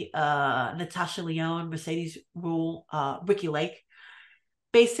Ambrogi, Natasha Lyonne, Mercedes Rule, Ricky Lake.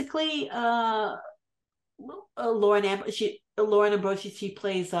 Basically, Lauren Ambrogi, she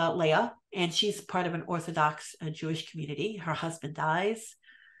plays Leia, and she's part of an Orthodox Jewish community. Her husband dies.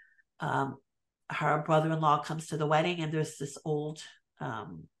 Her brother-in-law comes to the wedding, and there's this old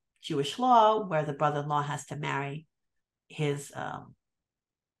Jewish law where the brother-in-law has to marry his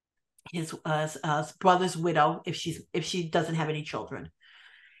brother's widow if she doesn't have any children.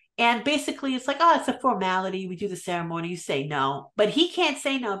 And basically it's like, it's a formality. We do the ceremony, you say no. But he can't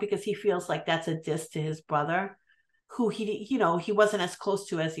say no because he feels like that's a diss to his brother, who he wasn't as close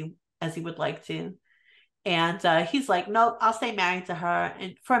to as he would like to. And he's like, nope, I'll stay married to her.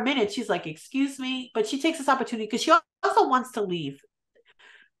 And for a minute, she's like, excuse me. But she takes this opportunity because she also wants to leave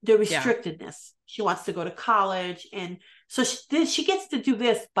the restrictedness. She wants to go to college. And so she gets to do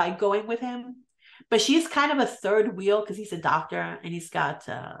this by going with him. But she's kind of a third wheel because he's a doctor, and he's got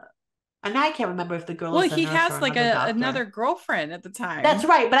and I can't remember if the girl is a nurse. Well, he has or like another girlfriend at the time. That's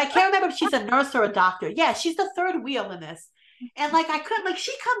right, but I can't remember if she's a nurse or a doctor. Yeah, she's the third wheel in this. And like, I couldn't, like,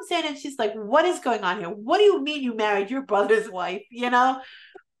 she comes in and she's like, what is going on here? What do you mean you married your brother's wife?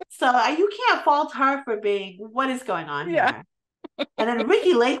 So you can't fault her for being, what is going on here? And then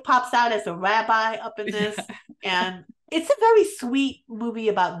Ricky Lake pops out as a rabbi up in this. And it's a very sweet movie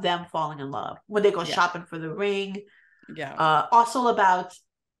about them falling in love when they go shopping for the ring. Yeah. Also about,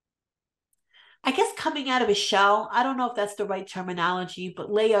 I guess, coming out of a shell. I don't know if that's the right terminology, but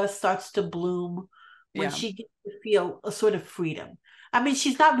Leia starts to bloom when she gets to feel a sort of freedom. I mean,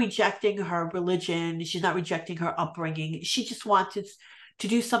 she's not rejecting her religion. She's not rejecting her upbringing. She just wanted to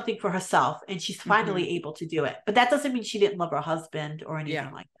do something for herself, and she's finally able to do it. But that doesn't mean she didn't love her husband or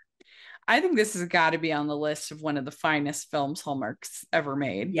anything like that. I think this has got to be on the list of one of the finest films Hallmark's ever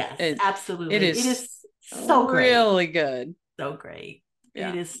made. Yes, absolutely. It is so great. Really good. So great. Yeah.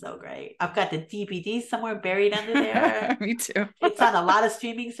 It is so great. I've got the DVD somewhere buried under there. Me too. It's on a lot of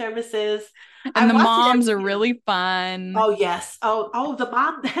streaming services. And the moms are really fun. Oh, yes. Oh, the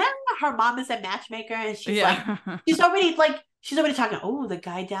mom, her mom is a matchmaker, and she's she's already talking, the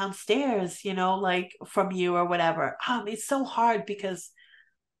guy downstairs, like from you or whatever. It's so hard because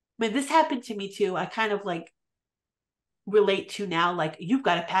when this happened to me too, I kind of like relate to now, like, you've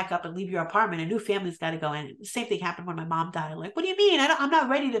got to pack up and leave your apartment, a new family's got to go in. The same thing happened when my mom died. Like, what do you mean? I'm not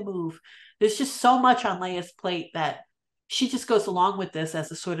ready to move. There's just so much on Leia's plate that she just goes along with this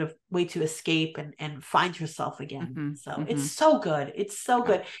as a sort of way to escape and find herself again. Mm-hmm, So it's so good. It's so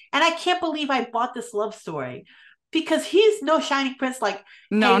good. And I can't believe I bought this love story because he's no shining prince. Like,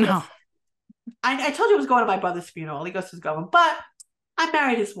 No, hey, no. listen, I told you I was going to my brother's funeral. He goes to his government, but I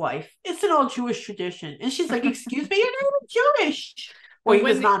married his wife. It's an old Jewish tradition. And she's like, excuse me, you're not even Jewish. Well, he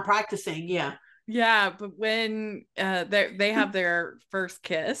was non-practicing. Yeah. Yeah, but when they have their first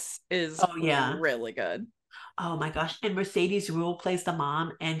kiss is really good. Oh my gosh. And Mercedes Rule plays the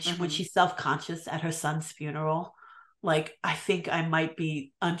mom. And when she's self-conscious at her son's funeral, like, I think I might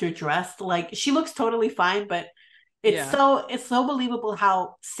be underdressed. Like, she looks totally fine, but it's so believable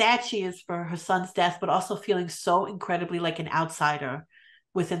how sad she is for her son's death, but also feeling so incredibly like an outsider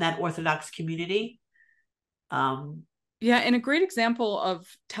within that Orthodox community. Yeah, and a great example of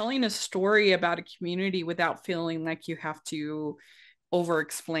telling a story about a community without feeling like you have to over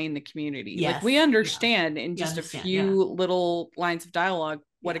explain the community. Yes, like, we understand in just a few little lines of dialogue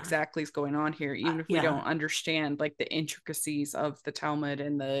what exactly is going on here, even if we don't understand like the intricacies of the Talmud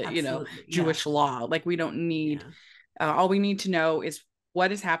and the Jewish law. Like, we don't need all we need to know is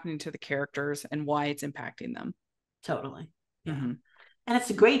what is happening to the characters and why it's impacting them. Totally. And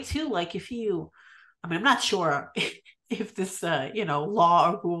it's great too, like, if you, I mean, I'm not sure if this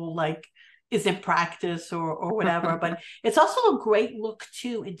law or rule like is in practice or whatever, but it's also a great look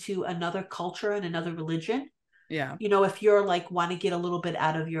too into another culture and another religion. Yeah. If you're like want to get a little bit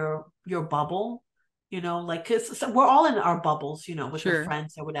out of your bubble, like, because we're all in our bubbles, with our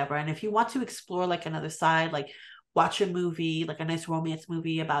friends or whatever. And if you want to explore like another side, like watch a movie, like a nice romance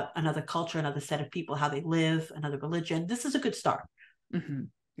movie about another culture, another set of people, how they live, another religion, this is a good start.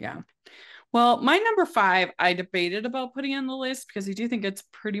 Yeah. Well, my number 5, I debated about putting on the list because I do think it's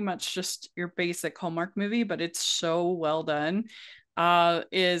pretty much just your basic Hallmark movie, but it's so well done.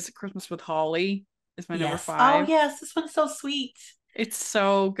 Is Christmas with Holly is my number 5. Oh yes, this one's so sweet. It's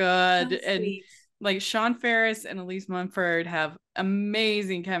so good. So and sweet. Like, Sean Ferris and Elise Munford have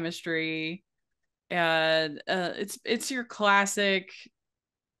amazing chemistry. And it's your classic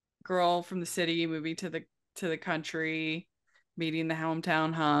girl from the city moving to the country, meeting the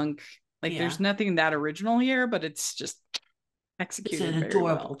hometown hunk. Like, there's nothing that original here, but it's just executed it's an very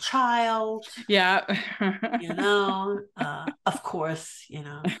adorable well. child. Yeah. Of course,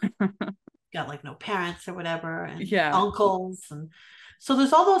 got like no parents or whatever, and Yeah. uncles, and so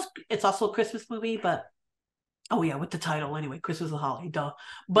there's all those. It's also a Christmas movie, but with the title anyway, Christmas with Holly, duh.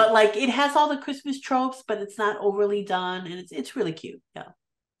 But like, it has all the Christmas tropes, but it's not overly done, and it's really cute.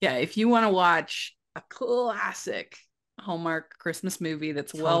 Yeah, if you want to watch a classic Hallmark Christmas movie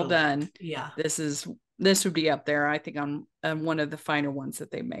that's well done, this would be up there, I think, on one of the finer ones that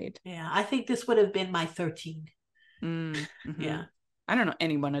they made. Yeah, I think this would have been my 13. Yeah. I don't know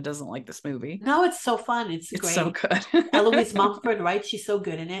anyone who doesn't like this movie. No, it's so fun. It's great. So good. Eloise Mumford, right? She's so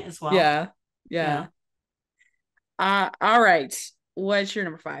good in it as well. Yeah. All right. What's your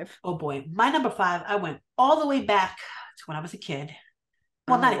number 5? Oh boy. My number 5, I went all the way back to when I was a kid.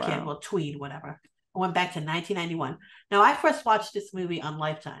 Well, not a kid, well, tween, whatever. I went back to 1991. Now, I first watched this movie on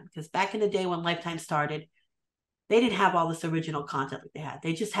Lifetime because back in the day when Lifetime started, they didn't have all this original content like they had.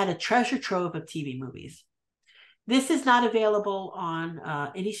 They just had a treasure trove of TV movies. This is not available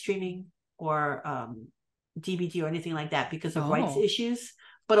on any streaming or DVD or anything like that because of rights issues.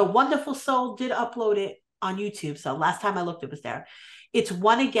 But a wonderful soul did upload it on YouTube. So last time I looked, it was there. It's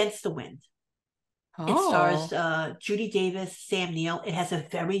One Against the Wind. It stars Judy Davis, Sam Neill. It has a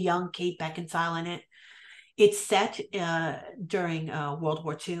very young Kate Beckinsale in it. It's set during World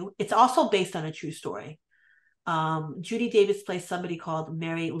War II. It's also based on a true story. Judy Davis plays somebody called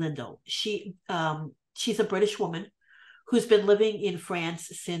Mary Lindell. She's a British woman who's been living in France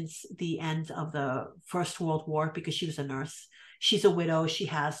since the end of the First World War because she was a nurse. She's a widow. She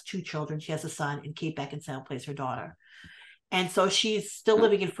has 2 children. She has a son, and Kate Beckinsale plays her daughter. And so she's still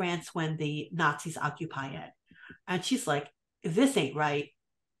living in France when the Nazis occupy it. And she's like, this ain't right.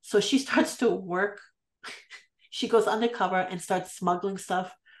 So she starts to work. She goes undercover and starts smuggling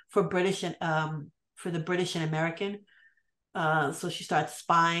stuff for British and for the British and American. So she starts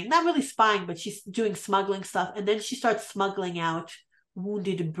spying, not really spying, but she's doing smuggling stuff. And then she starts smuggling out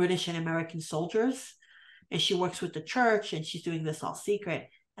wounded British and American soldiers. And she works with the church, and she's doing this all secret.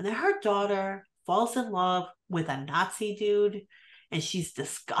 And then her daughter falls in love with a Nazi dude, and she's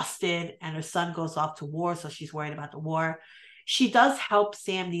disgusted, and her son goes off to war, so she's worried about the war. She does help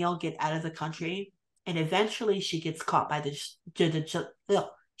Sam Neill get out of the country, and eventually she gets caught by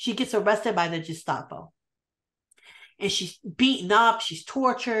she gets arrested by the Gestapo. And she's beaten up, she's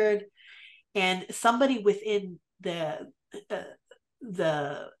tortured, and somebody within the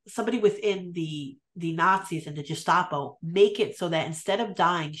somebody within the Nazis and the Gestapo make it so that instead of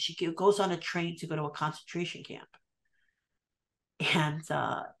dying, she goes on a train to go to a concentration camp. And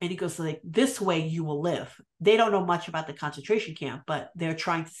he goes like, this way you will live. They don't know much about the concentration camp, but they're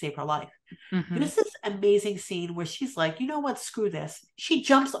trying to save her life. Mm-hmm. There's this amazing scene where she's like, you know what, screw this. She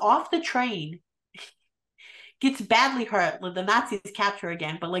jumps off the train, gets badly hurt. The Nazis capture her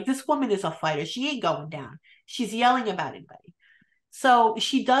again, but like, this woman is a fighter. She ain't going down. She's yelling about anybody. So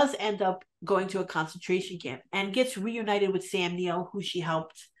she does end up going to a concentration camp and gets reunited with Sam Neill, who she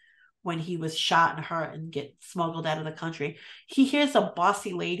helped when he was shot and hurt and get smuggled out of the country. He hears a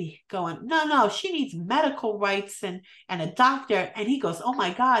bossy lady going, no, she needs medical rights and a doctor. And he goes, oh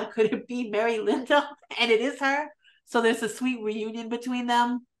my God, could it be Mary Linda? And it is her. So there's a sweet reunion between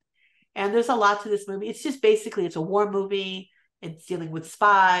them. And there's a lot to this movie. It's just basically, it's a war movie. It's dealing with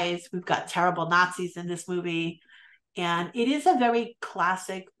spies. We've got terrible Nazis in this movie. And it is a very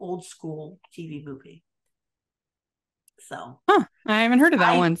classic old school TV movie. So I haven't heard of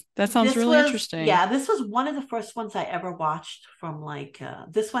that one. That sounds really interesting. Yeah, this was one of the first ones I ever watched from like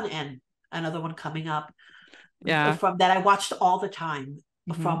this one and another one coming up. Yeah. From that I watched all the time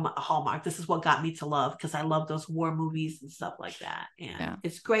from Hallmark. This is what got me to love, because I love those war movies and stuff like that. And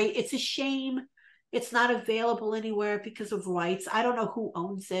it's great. It's a shame it's not available anywhere because of rights. I don't know who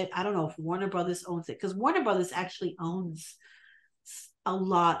owns it. I don't know if Warner Brothers owns it, because Warner Brothers actually owns a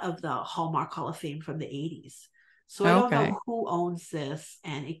lot of the Hallmark Hall of Fame from the 80s. So I don't know who owns this,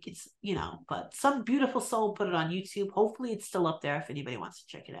 and it gets, but some beautiful soul put it on YouTube. Hopefully it's still up there if anybody wants to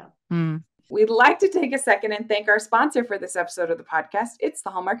check it out. We'd like to take a second and thank our sponsor for this episode of the podcast. It's the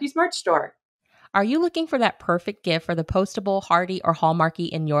Hallmarkies merch store. Are you looking for that perfect gift for the postable, Hardy, or Hallmarkie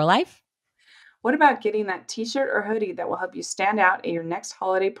in your life? What about getting that t-shirt or hoodie that will help you stand out at your next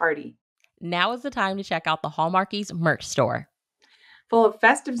holiday party? Now is the time to check out the Hallmarkies merch store. Full of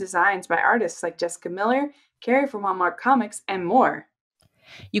festive designs by artists like Jessica Miller, Carrie from Hallmark Comics, and more.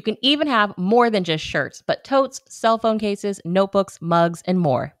 You can even have more than just shirts, but totes, cell phone cases, notebooks, mugs, and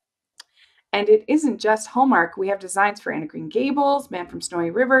more. And it isn't just Hallmark. We have designs for Anna Green Gables, Man from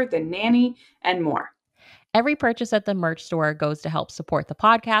Snowy River, The Nanny, and more. Every purchase at the merch store goes to help support the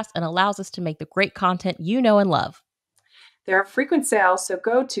podcast and allows us to make the great content you know and love. There are frequent sales, so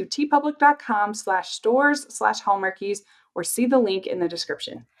go to tpublic.com/stores/Hallmarkies or see the link in the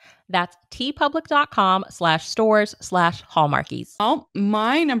description. That's tpublic.com/stores/Hallmarkies. Well,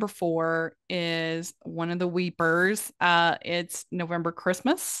 my number 4 is one of the weepers. It's November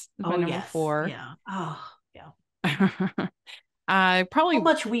Christmas. My number 4. Yeah. Oh, yeah. Probably so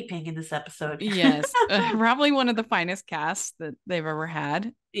much weeping in this episode. Yes. Probably one of the finest casts that they've ever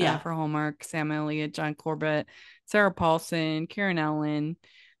had. For Hallmark. Sam Elliott, John Corbett, Sarah Paulson, Karen Allen.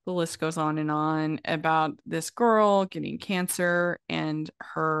 The list goes on and on about this girl getting cancer, and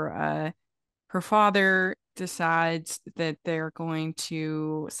her father decides that they're going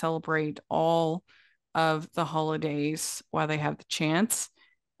to celebrate all of the holidays while they have the chance,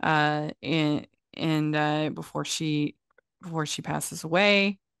 and before she passes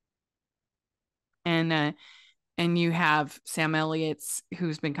away. And you have Sam Elliott's,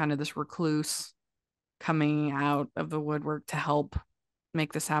 who's been kind of this recluse, coming out of the woodwork to help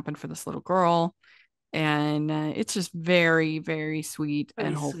make this happen for this little girl. And it's just very, very sweet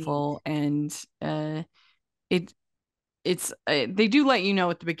and hopeful. And it's they do let you know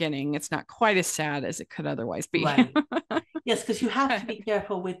at the beginning it's not quite as sad as it could otherwise be. Right. Yes, because you have to be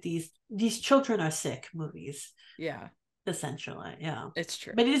careful with these children are sick movies. Yeah. Essentially. Yeah. It's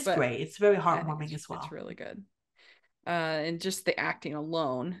true. But it is great. It's very heartwarming as well. It's really good. And just the acting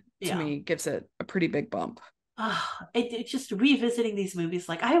alone to me gives it a pretty big bump. It just revisiting these movies,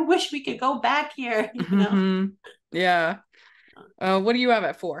 like I wish we could go back here. Yeah. What do you have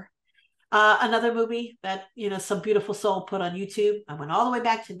it for? Another movie that some beautiful soul put on YouTube. I went all the way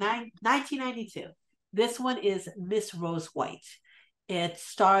back to 1992. This one is Miss Rose White. It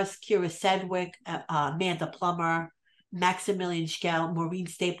stars Kira Sedgwick, Amanda Plummer, Maximilian Schell, Maureen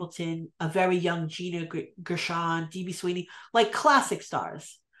Stapleton, a very young Gina Gershon, D.B. Sweeney, like classic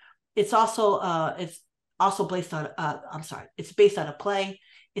stars. It's also based on it's based on a play.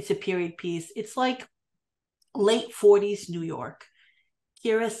 It's a period piece. It's like late 40s New York.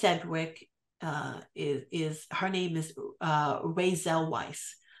 Kira Sedgwick is her name is Razel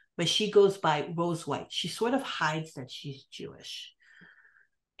Weiss, but she goes by Rose White. She sort of hides that she's Jewish.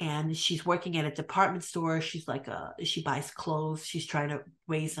 And she's working at a department store. She's like she buys clothes. She's trying to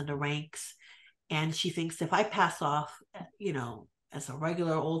raise in the ranks. And she thinks, if I pass off, as a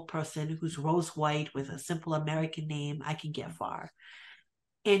regular old person who's Rose White with a simple American name, I can get far.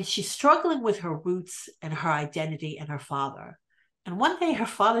 And she's struggling with her roots and her identity and her father. And one day her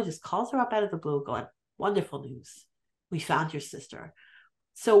father just calls her up out of the blue going, wonderful news. We found your sister.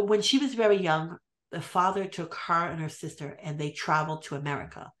 So when she was very young, the father took her and her sister and they traveled to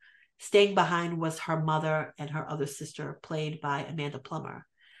America. Staying behind was her mother and her other sister, played by Amanda Plummer.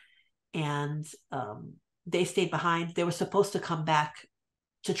 And they stayed behind. They were supposed to come back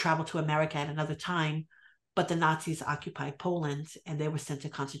to travel to America at another time, but the Nazis occupied Poland and they were sent to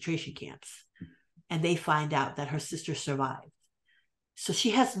concentration camps. And they find out that her sister survived. So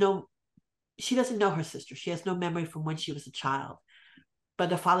she doesn't know her sister. She has no memory from when she was a child. But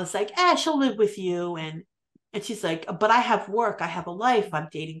the father's like, she'll live with you. And she's like, but I have work. I have a life. I'm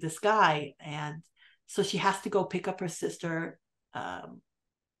dating this guy. And so she has to go pick up her sister and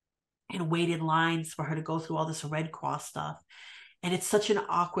wait in lines for her to go through all this Red Cross stuff. And it's such an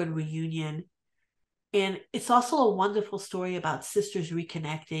awkward reunion. And it's also a wonderful story about sisters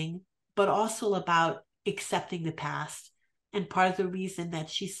reconnecting, but also about accepting the past. And part of the reason that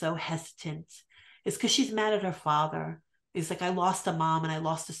she's so hesitant is because she's mad at her father. He's like, I lost a mom and I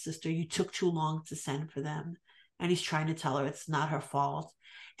lost a sister. You took too long to send for them. And he's trying to tell her it's not her fault.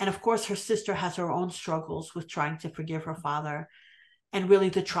 And of course, her sister has her own struggles with trying to forgive her father and really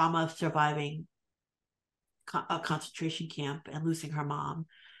the trauma of surviving a concentration camp and losing her mom.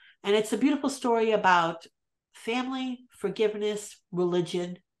 And it's a beautiful story about family, forgiveness,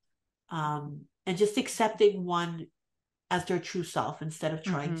 religion, and just accepting one as their true self instead of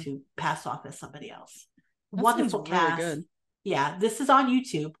trying to pass off as somebody else. That Wonderful cast. Really good. Yeah, this is on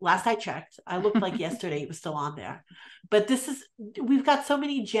YouTube. Last I checked, I looked like yesterday it was still on there. But we've got so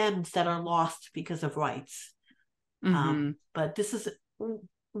many gems that are lost because of rights. But this is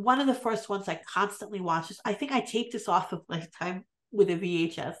one of the first ones I constantly watch. I think I taped this off of Lifetime with a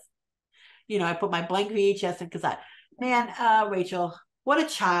VHS. I put my blank VHS in because Rachel, what a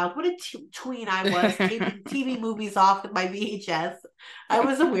child, what a tween I was, taping TV movies off with my VHS. I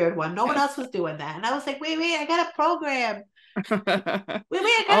was a weird one. No one else was doing that. And I was like, wait, I got a program. I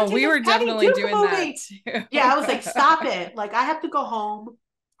got we were definitely doing movie. That too. Yeah, I was like, stop it. Like, I have to go home,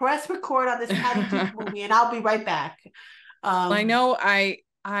 press record on this Patty Duke movie, and I'll be right back. I know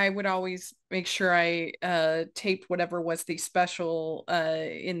I would always make sure I taped whatever was the special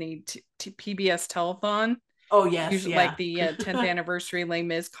in the PBS telethon. Oh, yes. Usually like the 10th anniversary Les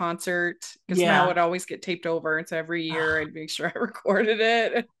Mis concert, because Matt would always get taped over. And so every year I'd make sure I recorded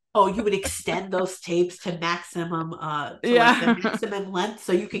it. Oh, you would extend those tapes to maximum like the maximum length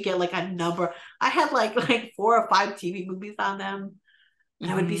so you could get like a number. I had like 4 or 5 TV movies on them. And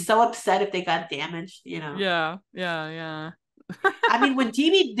I would be so upset if they got damaged, Yeah. I mean, when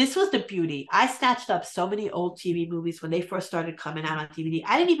this was the beauty. I snatched up so many old TV movies when they first started coming out on DVD.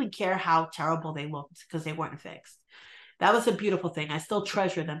 I didn't even care how terrible they looked because they weren't fixed. That was a beautiful thing. I still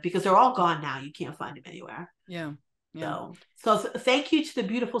treasure them because they're all gone now. You can't find them anywhere. Yeah. So thank you to the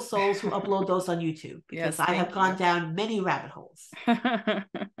beautiful souls who upload those on YouTube, because I have gone down many rabbit holes.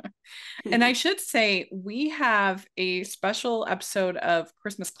 And I should say, we have a special episode of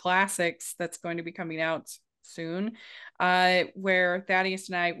Christmas Classics that's going to be coming out soon, where Thaddeus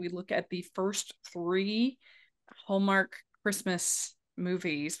and we look at the first 3 Hallmark Christmas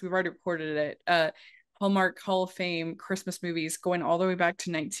movies. We've already recorded it. Hallmark Hall of Fame Christmas movies going all the way back to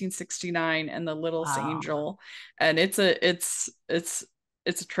 1969 and The Littlest Angel. And it's a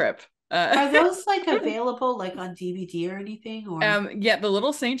trip. Are those available on DVD or anything? Or yeah, The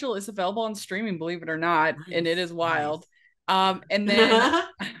Littlest Angel is available on streaming, believe it or not. Nice, and it is wild. Nice. And then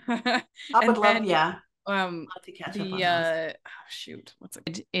I would love to catch up on those. What's it?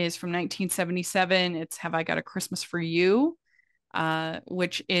 It is from 1977. It's Have I Got a Christmas for You?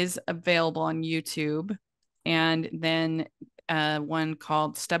 Which is available on YouTube. And then one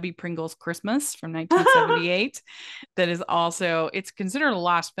called Stubby Pringle's Christmas from 1978 that is also, it's considered a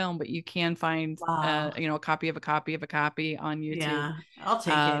lost film, but you can find a copy of a copy of a copy on YouTube. Yeah, I'll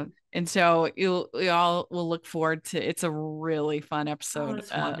take it. And so you all will look forward to, it's a really fun episode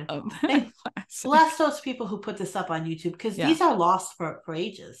of bless those people who put this up on YouTube, because these are lost for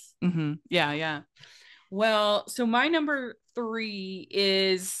ages. Yeah. Well, so my number 3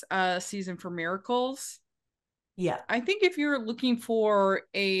 is Season for Miracles. Yeah. I think if you're looking for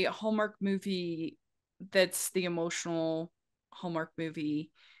a Hallmark movie that's the emotional Hallmark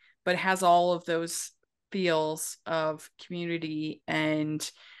movie, but has all of those feels of community and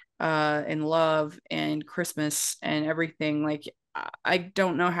love and Christmas and everything, I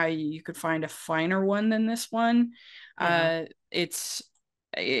don't know how you could find a finer one than this one. Yeah.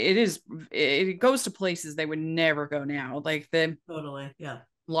 It goes to places they would never go now, like the totally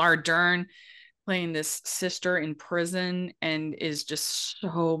Laura Dern playing this sister in prison and is just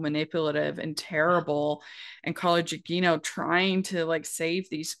so manipulative and terrible, and Carla Gugino trying to like save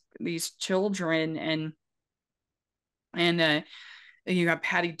these children, and you have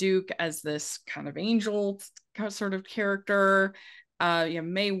Patty Duke as this kind of angel sort of character. You have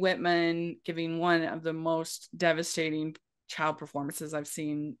Mae Whitman giving one of the most devastating child performances I've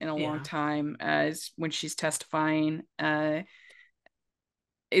seen in a long time, as when she's testifying.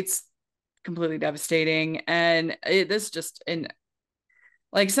 It's completely devastating, and this just, and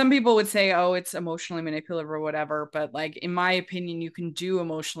like some people would say, oh, it's emotionally manipulative or whatever, but like in my opinion, you can do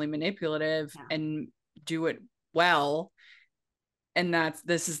emotionally manipulative and do it well. And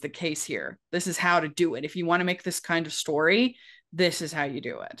this is the case here. This is how to do it. If you want to make this kind of story, this is how you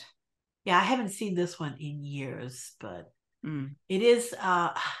do it. Yeah, I haven't seen this one in years, but it is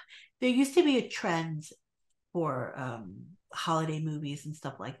there used to be a trend for holiday movies and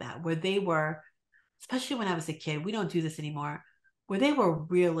stuff like that, where they were, especially when I was a kid, we don't do this anymore, where they were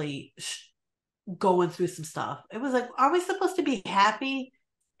really going through some stuff. It was like, are we supposed to be happy?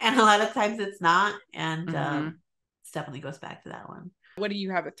 And a lot of times it's not. And it definitely goes back to that one. What do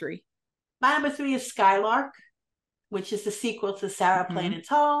you have at 3? My number 3 is Skylark, which is the sequel to Sarah Plain and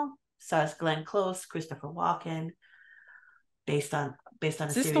Tall. Stars Glenn Close, Christopher Walken, based on a is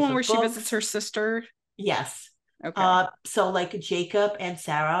this series the one of where books. she visits her sister? Yes. Okay. So like Jacob and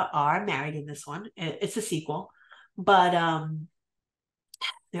Sarah are married in this one. It's a sequel, but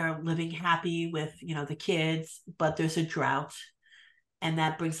they're living happy with the kids, but there's a drought, and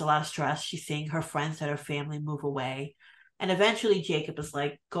that brings a lot of stress. She's seeing her friends and her family move away, and eventually Jacob is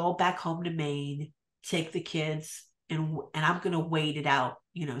like, "Go back home to Maine, take the kids, and I'm gonna wait it out,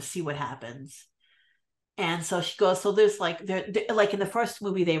 see what happens." And so she goes. So there's like they're like in the first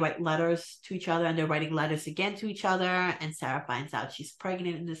movie, they write letters to each other, and they're writing letters again to each other. And Sarah finds out she's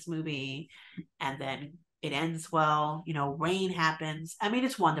pregnant in this movie, and then it ends well. Rain happens. I mean,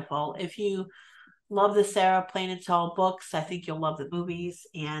 it's wonderful. If you love the Sarah Plain and Tall books, I think you'll love the movies.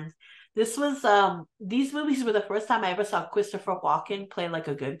 And this was these movies were the first time I ever saw Christopher Walken play like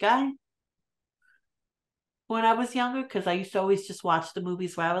a good guy when I was younger, because I used to always just watch the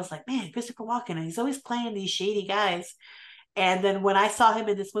movies where I was like, man, Christopher Walken, and he's always playing these shady guys. And then when I saw him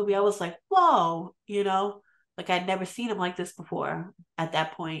in this movie, I was like, whoa, like I'd never seen him like this before at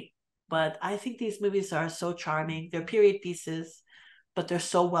that point. But I think these movies are so charming. They're period pieces, but they're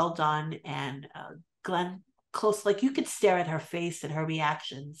so well done. And Glenn Close, like you could stare at her face and her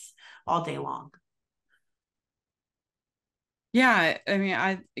reactions all day long. Yeah, I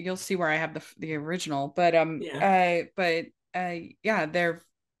mean, you'll see where I have the original, but yeah,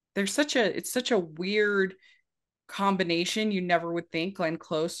 it's such a weird combination. You never would think Glenn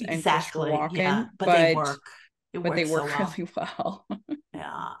Close and Christopher Exactly. Yeah, Walken, but they work. but they So work well. really well.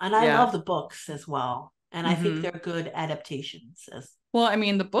 Yeah, and I love the books as well, and I think they're good adaptations. Well, I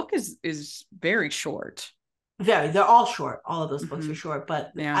mean, the book is very short. They're all short. All of those books are short,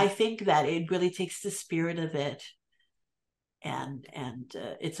 but I think that it really takes the spirit of it, and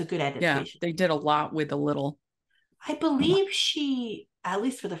it's a good adaptation. Yeah, they did a lot with a little. I believe she, at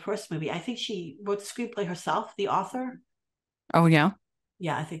least for the first movie, I think she wrote the screenplay herself, the author. Oh yeah,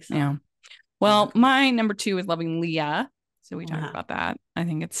 yeah, I think so. Yeah. Well, my number 2 is Loving Leah. So we talked Uh-huh. about that. I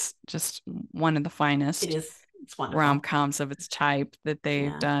think it's just one of the finest It is. It's wonderful. rom-coms of its type that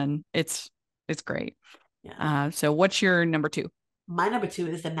they've done. It's great. Yeah. So what's your number 2? My number 2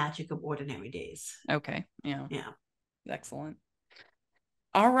 is The Magic of Ordinary Days. Okay. Yeah. Yeah. Excellent.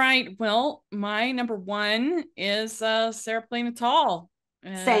 All right. Well, my number 1 is Sarah Plain and Tall.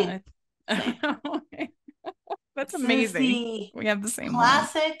 Same. That's This amazing. We have the same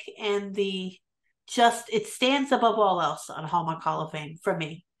classic one. And it stands above all else on Hallmark Hall of Fame for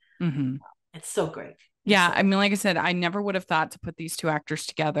me. Mm-hmm. It's so great. Yeah, I mean, like I said, I never would have thought to put these two actors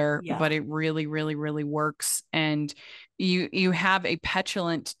together, but it really, really, really works. And you have a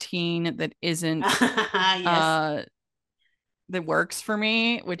petulant teen that isn't that works for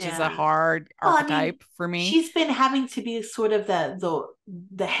me, which is a hard archetype for me. She's been having to be sort of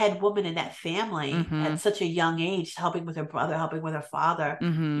the head woman in that family at such a young age, helping with her brother, helping with her father.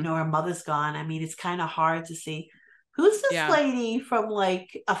 Her mother's gone. I mean, it's kind of hard to see who's this lady from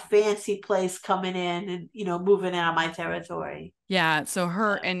like a fancy place coming in and moving out of my territory. Yeah, so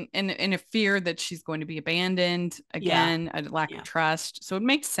her and a fear that she's going to be abandoned again, a lack of trust. So it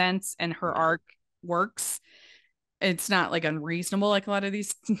makes sense, and her arc works. It's not like unreasonable like a lot of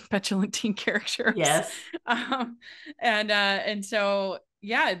these petulant teen characters. Yes. And so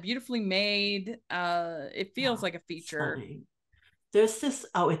beautifully made. It feels like a feature. Stunning. There's this,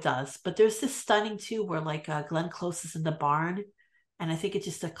 it does, but there's this stunning too, where like Glenn Close is in the barn And I think it's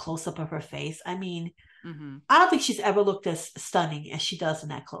just a close up of her face. I mean, Mm-hmm. I don't think she's ever looked as stunning as she does in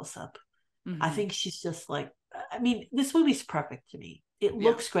that close up. Mm-hmm. I think she's just like, I mean, this movie's perfect to me. It Yeah.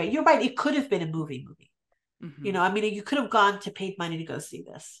 looks great. You're right. It could have been a movie. Mm-hmm. You know, I mean, you could have gone to paid money to go see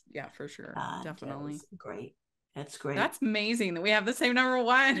this. Yeah, for sure. And Definitely. it was great. It's great. That's amazing that we have the same number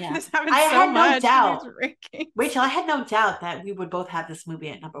one. Yeah. This happens I so had no much doubt. in these rankings. Rachel, I had no doubt that we would both have this movie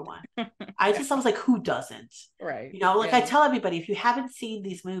at number one. I was like, who doesn't? Right. You know, like I Yeah. tell everybody, if you haven't seen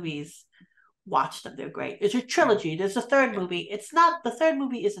these movies, watch them. They're great. It's a trilogy. There's a third movie. The third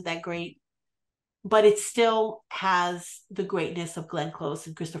movie isn't that great, but it still has the greatness of Glenn Close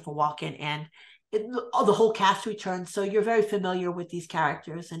and Christopher Walken, and the whole cast returns. So you're very familiar with these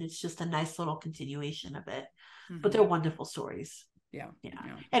characters, and it's just a nice little continuation of it. But they're wonderful stories. Yeah.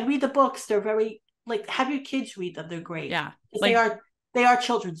 And read the books. They're very, like, have your kids read them. They're great. Yeah. Like, they are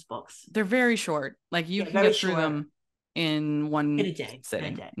children's books. They're very short. Like you can get through them in a day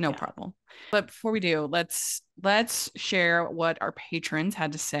sitting. No problem. But before we do, let's share what our patrons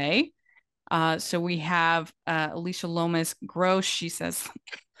had to say. So we have Alicia Lomas Gross. She says,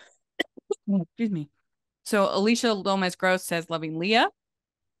 excuse me. So Alicia Lomas Gross says, loving Leah.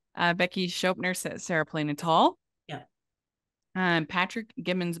 Becky Schopner says, Sarah Plain and Tall. Yeah. Patrick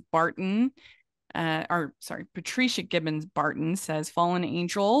Gibbons Barton, Patricia Gibbons Barton says, Fallen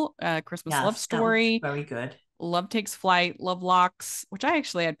Angel, Christmas Love Story. Very good. Love Takes Flight, Love Locks, which I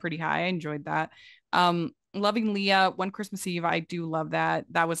actually had pretty high. I enjoyed that. Loving Leah, One Christmas Eve. I do love that.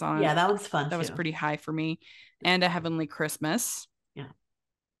 That was on. Yeah, that was fun. That was pretty high for me. And A Heavenly Christmas. Yeah.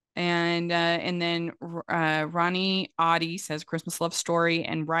 And then Ronnie Audie says Christmas Love Story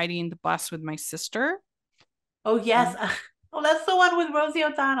and Riding the Bus with My Sister. Oh yes. Oh, that's the one with Rosie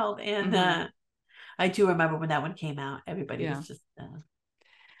O'Donnell. And I do remember when that one came out. Everybody was just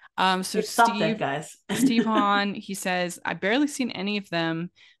so Steve, guys. Steve Hahn, he says, I barely seen any of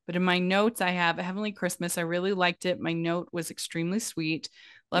them, but in my notes I have A Heavenly Christmas. I really liked it. My note was extremely sweet.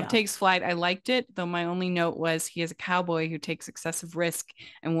 Love Takes Flight. I liked it, though my only note was he is a cowboy who takes excessive risk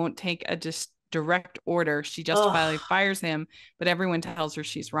and won't take a direct order. She justifiably fires him, but everyone tells her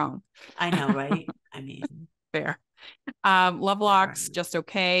she's wrong. I know, right? I mean, fair. Love Locks, just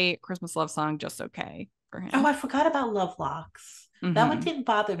okay. Christmas Love Song, just okay for him. Oh, I forgot about Love Locks. That one didn't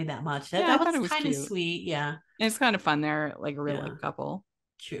bother me that much. That was kind of sweet. Yeah. And it's kind of fun. They're like a real life couple.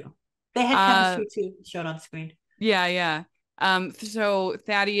 True. They had chemistry too, showed on screen. Yeah. So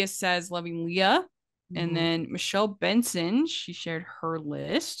Thaddeus says loving Leah. And then Michelle Benson, she shared her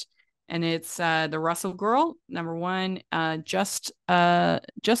list. And it's the Russell Girl, number one, just in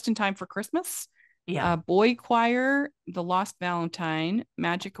time for Christmas. Yeah. Boy Choir, The Lost Valentine,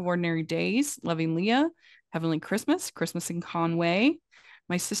 Magic of Ordinary Days, Loving Leah, Heavenly Christmas, Christmas in Conway,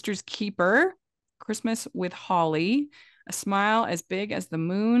 My Sister's Keeper, Christmas with Holly, A Smile as Big as the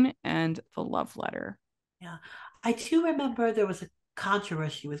Moon, and The Love Letter. Yeah. I do remember there was a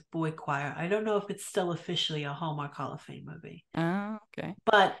controversy with Boy Choir. I don't know if it's still officially a Hallmark Hall of Fame movie. Oh, okay.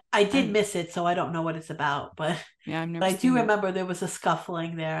 But I did miss it, so I don't know what it's about. But yeah, I've never. But I do remember there was a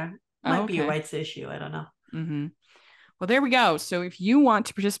scuffling there. Might be a rights issue. I don't know. Well, there we go. So if you want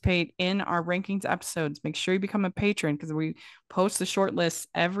to participate in our rankings episodes, make sure you become a patron because we post the short lists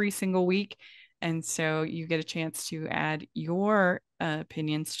every single week. And so you get a chance to add your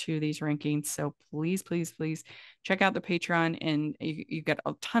opinions to these rankings. So please check out the Patreon, and you get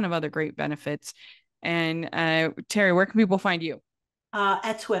a ton of other great benefits. And Terry, where can people find you?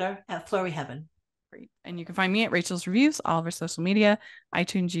 At Twitter, at Flurry Heaven. Great. And you can find me at Rachel's Reviews, all of our social media,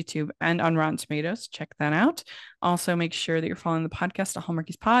 iTunes, YouTube, and on Rotten Tomatoes. Check that out. Also, make sure that you're following the podcast at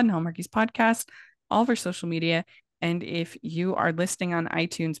Hallmarkies Pod and Hallmarkies Podcast, all of our social media. And if you are listening on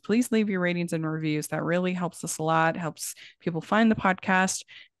iTunes, please leave your ratings and reviews. That really helps us a lot, helps people find the podcast.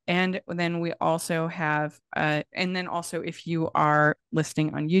 And then we also have, and then also if you are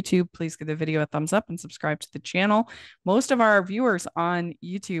listening on YouTube, please give the video a thumbs up and subscribe to the channel. Most of our viewers on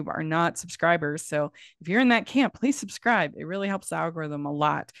YouTube are not subscribers. So if you're in that camp, please subscribe. It really helps the algorithm a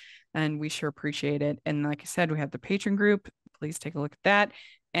lot. And we sure appreciate it. And like I said, we have the Patreon group. Please take a look at that.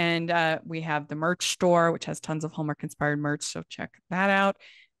 And we have the merch store, which has tons of Hallmark inspired merch. So check that out.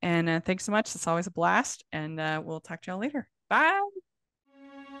 And thanks so much. It's always a blast. And we'll talk to y'all later. Bye.